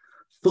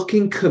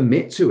 Fucking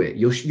commit to it.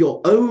 You're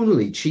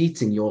only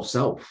cheating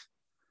yourself.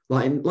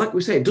 Like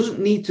we say, it doesn't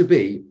need to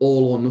be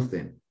all or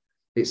nothing.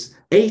 It's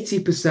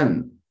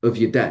 80% of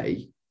your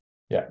day.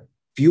 Yeah.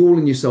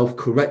 Fueling yourself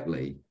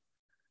correctly.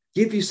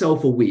 Give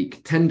yourself a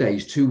week, 10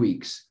 days, 2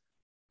 weeks.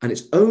 And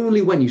it's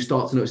only when you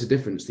start to notice a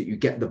difference that you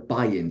get the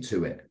buy-in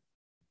to it.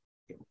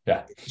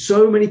 Yeah.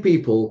 So many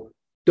people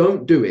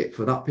don't do it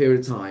for that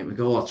period of time and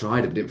go, I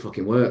tried it, it didn't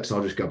fucking work, so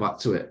I'll just go back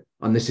to it.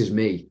 And this is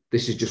me.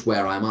 This is just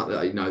where I'm at.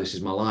 This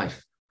is my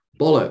life.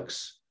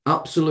 Bollocks.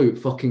 Absolute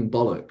fucking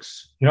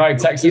bollocks.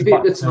 Give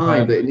it the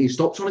time that it needs.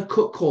 Stop trying to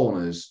cut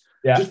corners.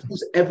 Yeah. Just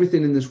because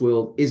everything in this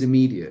world is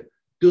immediate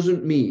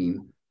doesn't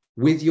mean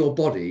with your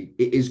body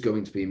it is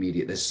going to be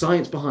immediate. There's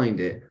science behind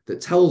it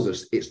that tells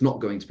us it's not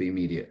going to be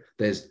immediate.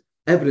 There's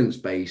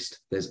evidence-based,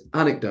 there's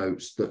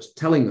anecdotes that's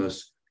telling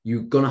us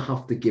you're going to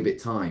have to give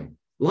it time.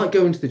 Like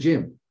going to the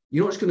gym.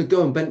 You're not just going to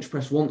go and bench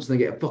press once and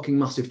then get a fucking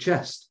massive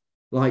chest.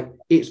 Like,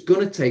 it's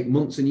going to take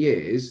months and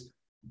years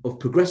of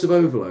progressive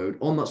overload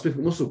on that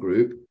specific muscle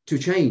group to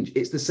change.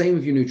 It's the same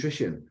with your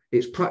nutrition.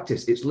 It's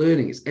practice, it's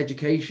learning, it's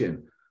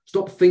education.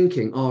 Stop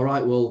thinking, all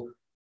right, well,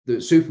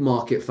 the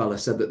supermarket fella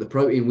said that the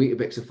protein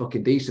Weetabix are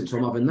fucking decent, so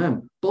I'm having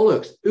them.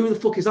 Bollocks. Who the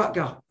fuck is that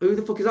guy? Who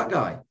the fuck is that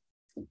guy?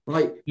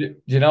 Like,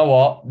 you know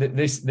what?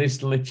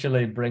 This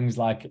literally brings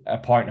like a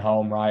point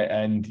home, right?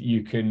 And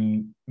you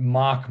can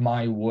mark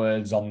my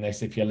words on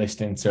this if you're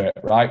listening to it,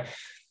 right?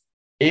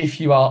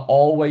 If you are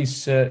always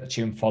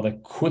searching for the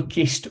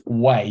quickest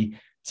way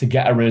to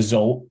get a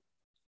result,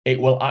 it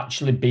will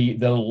actually be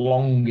the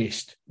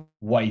longest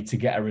way to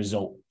get a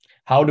result.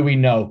 How do we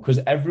know? Because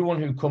everyone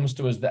who comes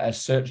to us that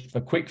has searched for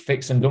quick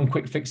fix and done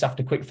quick fix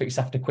after quick fix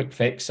after quick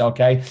fix,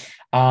 okay,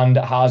 and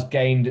has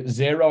gained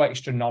zero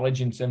extra knowledge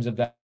in terms of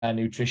their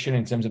nutrition,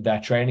 in terms of their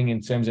training, in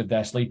terms of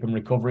their sleep and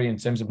recovery, in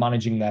terms of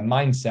managing their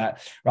mindset,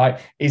 right,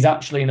 is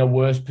actually in a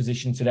worse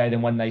position today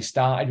than when they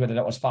started, whether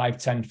that was 5,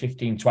 10,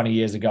 15, 20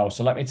 years ago.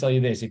 So let me tell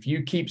you this, if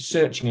you keep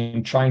searching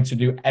and trying to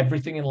do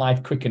everything in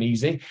life quick and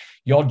easy,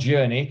 your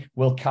journey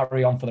will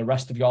carry on for the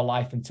rest of your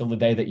life until the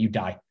day that you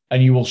die.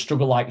 And you will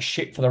struggle like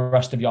shit for the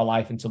rest of your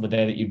life until the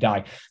day that you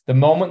die. The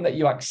moment that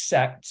you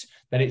accept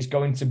that it's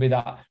going to be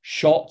that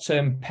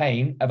short-term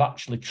pain of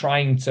actually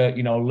trying to,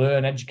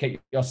 learn, educate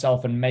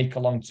yourself and make a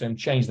long-term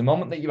change, the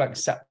moment that you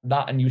accept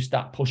that and you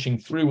start pushing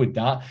through with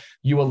that,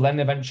 you will then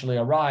eventually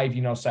arrive,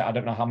 say, I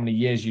don't know how many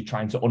years you're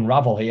trying to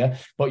unravel here,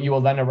 but you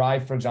will then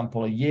arrive, for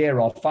example, a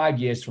year or 5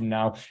 years from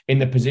now in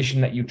the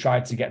position that you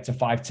tried to get to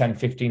 5, 10,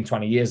 15,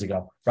 20 years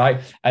ago, right?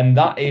 And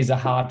that is a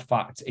hard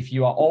fact. If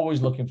you are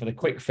always looking for the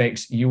quick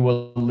fix, you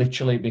will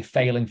literally be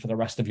failing for the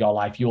rest of your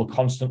life. You will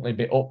constantly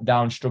be up,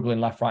 down, struggling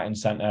left, right, and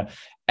center.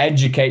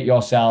 Educate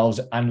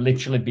yourselves and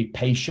literally be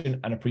patient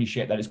and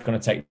appreciate that it's going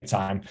to take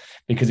time.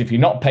 Because if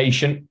you're not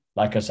patient,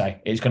 like I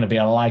say, it's going to be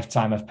a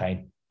lifetime of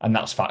pain. And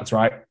that's fact,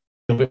 right?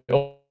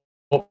 Up,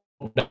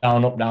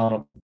 down,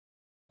 up,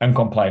 and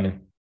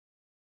complaining.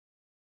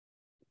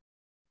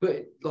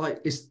 But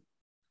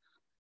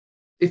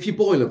if your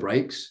boiler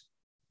breaks,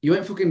 you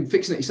ain't fucking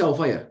fixing it yourself,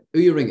 are you? Who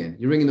are you ringing?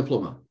 You're ringing the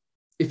plumber.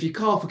 If your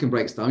car fucking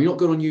breaks down, you're not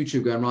going on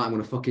YouTube going, right, I'm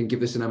going to fucking give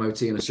this an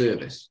MOT and a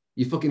service.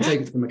 You fucking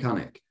take it to the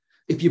mechanic.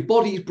 If your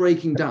body's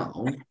breaking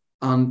down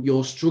and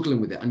you're struggling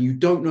with it and you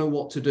don't know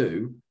what to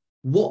do,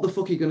 what the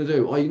fuck are you going to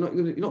do? Are you not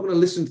going to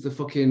listen to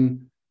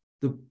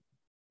the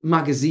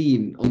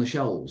magazine on the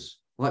shelves?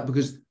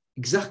 Because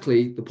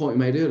exactly the point we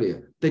made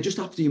earlier, they're just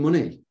after your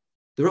money.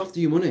 They're after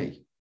your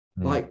money.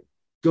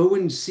 Go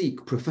and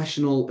seek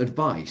professional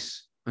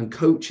advice and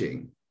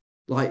coaching.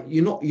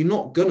 You're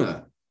not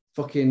gonna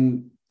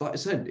fucking, like I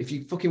said, if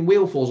your fucking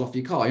wheel falls off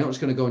your car, you're not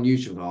just gonna go on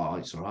YouTube and go, oh,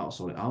 it's all right, I'll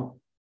sort it out.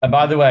 And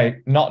by the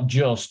way, not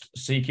just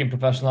seeking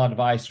professional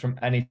advice from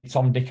any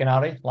Tom, Dick and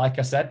Harry. Like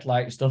I said,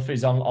 stuff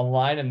is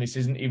online, and this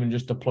isn't even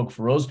just a plug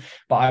for us.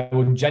 But I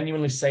would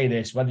genuinely say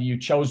this, whether you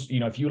chose,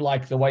 if you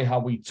like the way how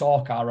we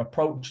talk, our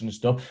approach and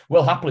stuff,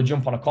 we'll happily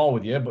jump on a call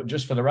with you. But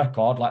just for the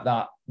record, like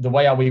that, the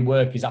way how we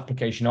work is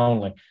application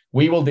only.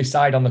 We will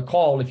decide on the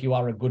call if you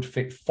are a good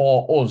fit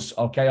for us,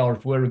 okay, or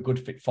if we're a good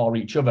fit for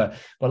each other.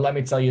 But let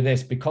me tell you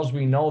this, because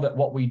we know that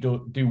what we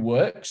do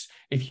works,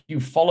 if you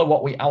follow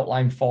what we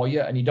outline for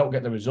you and you don't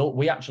get the result,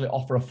 we actually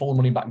offer a full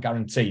money back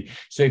guarantee.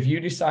 So if you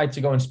decide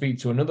to go and speak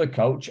to another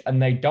coach and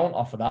they don't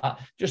offer that,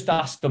 just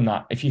ask them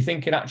that. If you're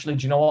thinking, actually,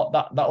 do you know what,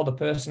 that other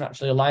person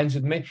actually aligns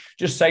with me,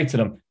 just say to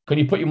them, can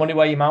you put your money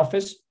where your mouth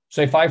is?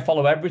 So if I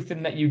follow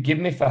everything that you give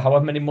me for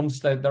however many months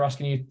they're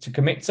asking you to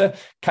commit to,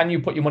 can you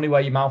put your money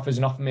where your mouth is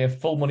and offer me a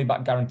full money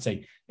back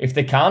guarantee? If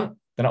they can't,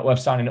 they're not worth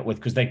signing up with,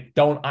 because they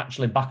don't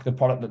actually back the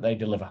product that they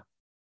deliver.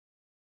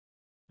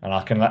 And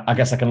I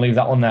guess I can leave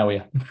that one there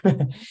with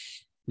you.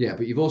 Yeah,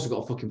 but you've also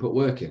got to fucking put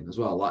work in as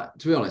well.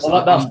 To be honest,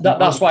 well,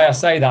 that's why I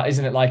say that,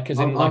 isn't it?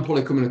 I'm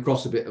probably coming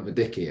across a bit of a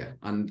dick here,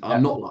 and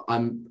I'm not.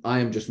 I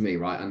am just me,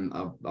 right? And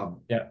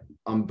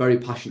I'm very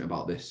passionate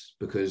about this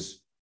because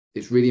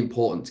it's really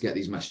important to get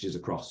these messages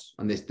across,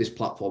 and this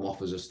platform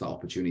offers us that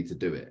opportunity to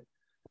do it.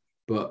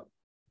 But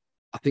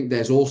I think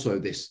there's also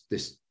this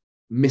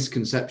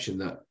misconception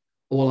that,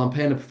 oh, well, I'm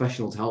paying a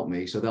professional to help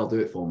me, so they'll do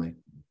it for me.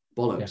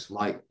 Bollocks.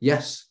 Yeah.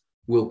 Yes,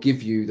 we'll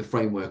give you the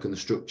framework and the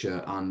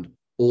structure and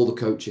all the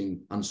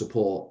coaching and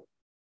support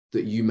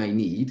that you may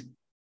need,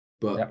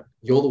 but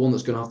you're the one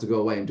that's going to have to go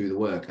away and do the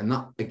work. And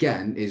that,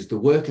 again, is the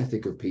work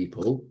ethic of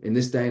people in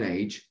this day and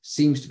age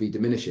seems to be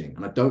diminishing.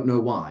 And I don't know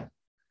why,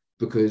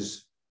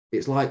 because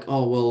it's like,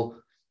 oh, well,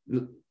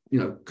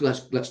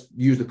 let's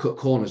use the cut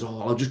corners.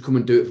 Oh, I'll just come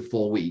and do it for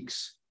 4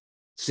 weeks,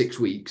 6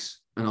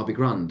 weeks, and I'll be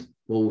grand.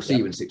 Well, we'll see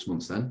you in 6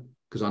 months then,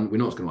 because we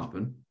know what's going to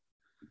happen.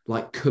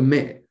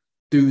 Commit,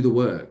 do the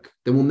work.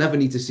 Then we'll never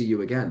need to see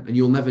you again, and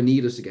you'll never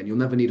need us again. You'll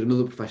never need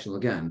another professional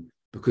again,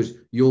 because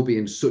you'll be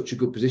in such a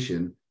good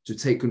position to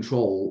take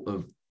control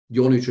of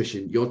your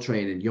nutrition, your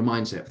training, your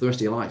mindset for the rest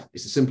of your life.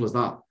 It's as simple as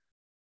that.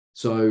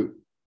 So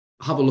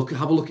have a look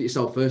at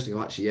yourself first and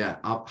go, actually, yeah,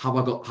 have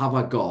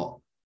I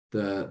got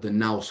the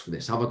nous for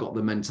this? Have I got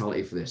the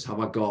mentality for this? Have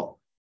I got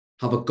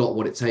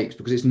what it takes?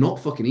 Because it's not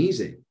fucking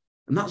easy.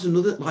 And that's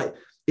another,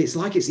 it's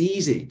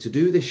easy to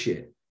do this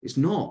shit. It's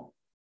not.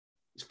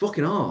 It's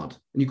fucking hard.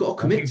 And you've got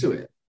to commit to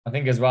it. I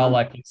think as well,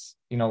 it's,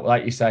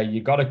 like you say,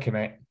 you got to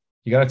commit,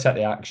 you got to take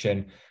the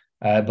action.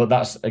 But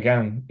that's,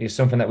 again, is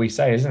something that we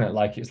say, isn't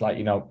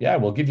it? Yeah,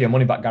 we'll give you a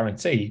money back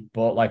guarantee.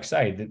 But like I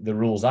say, the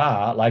rules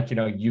are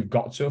you've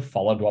got to have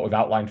followed what we've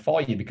outlined for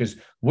you, because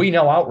we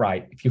know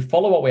outright, if you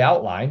follow what we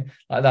outline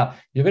like that,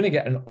 you're going to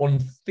get an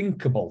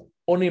unthinkable,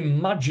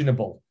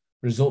 unimaginable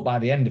result by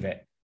the end of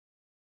it.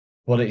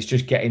 But it's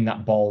just getting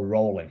that ball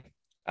rolling.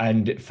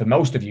 And for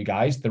most of you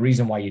guys, the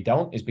reason why you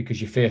don't is because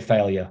you fear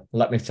failure.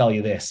 Let me tell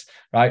you this,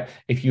 right?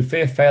 If you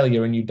fear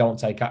failure and you don't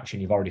take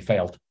action, you've already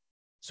failed.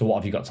 So what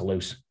have you got to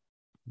lose?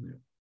 Yeah.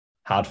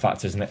 Hard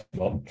fact, isn't it?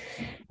 But,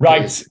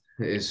 right. It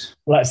is.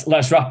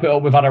 Let's wrap it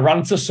up. We've had a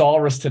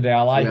rantosaurus today.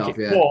 I like it.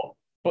 Yeah.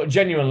 But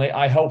genuinely,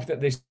 I hope that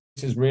this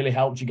has really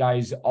helped you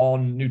guys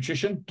on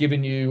nutrition,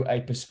 giving you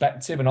a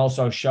perspective and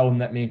also shown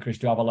that me and Chris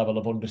do have a level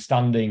of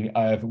understanding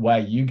of where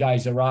you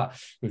guys are at.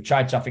 We've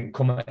tried to, I think,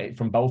 come at it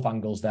from both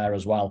angles there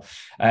as well.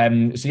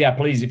 So yeah,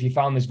 please, if you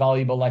found this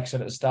valuable, like I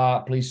said at the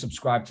start, please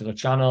subscribe to the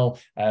channel.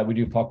 We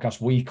do podcasts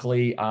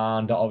weekly,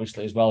 and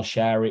obviously as well,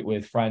 share it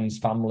with friends,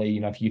 family.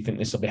 If you think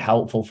this will be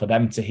helpful for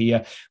them to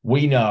hear.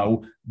 We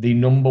know the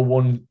number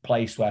one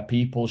place where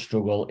people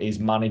struggle is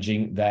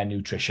managing their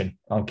nutrition.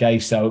 Okay,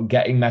 so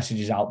getting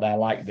messages out there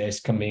like this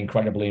can be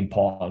incredibly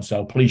important.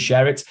 So please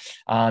share it,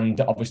 and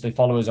obviously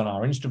follow us on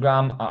our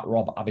Instagram at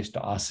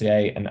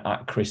robabbis.rca and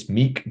at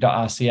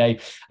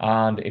chrismeek.rca.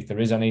 And if there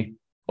is any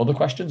other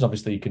questions,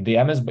 obviously you can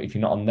DM us, but if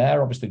you're not on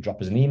there, obviously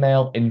drop us an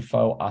email,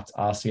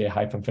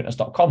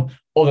 info@rca-fitness.com.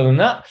 Other than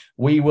that,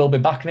 we will be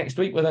back next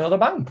week with another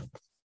bang.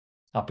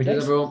 Happy days.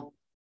 Cheers, everyone.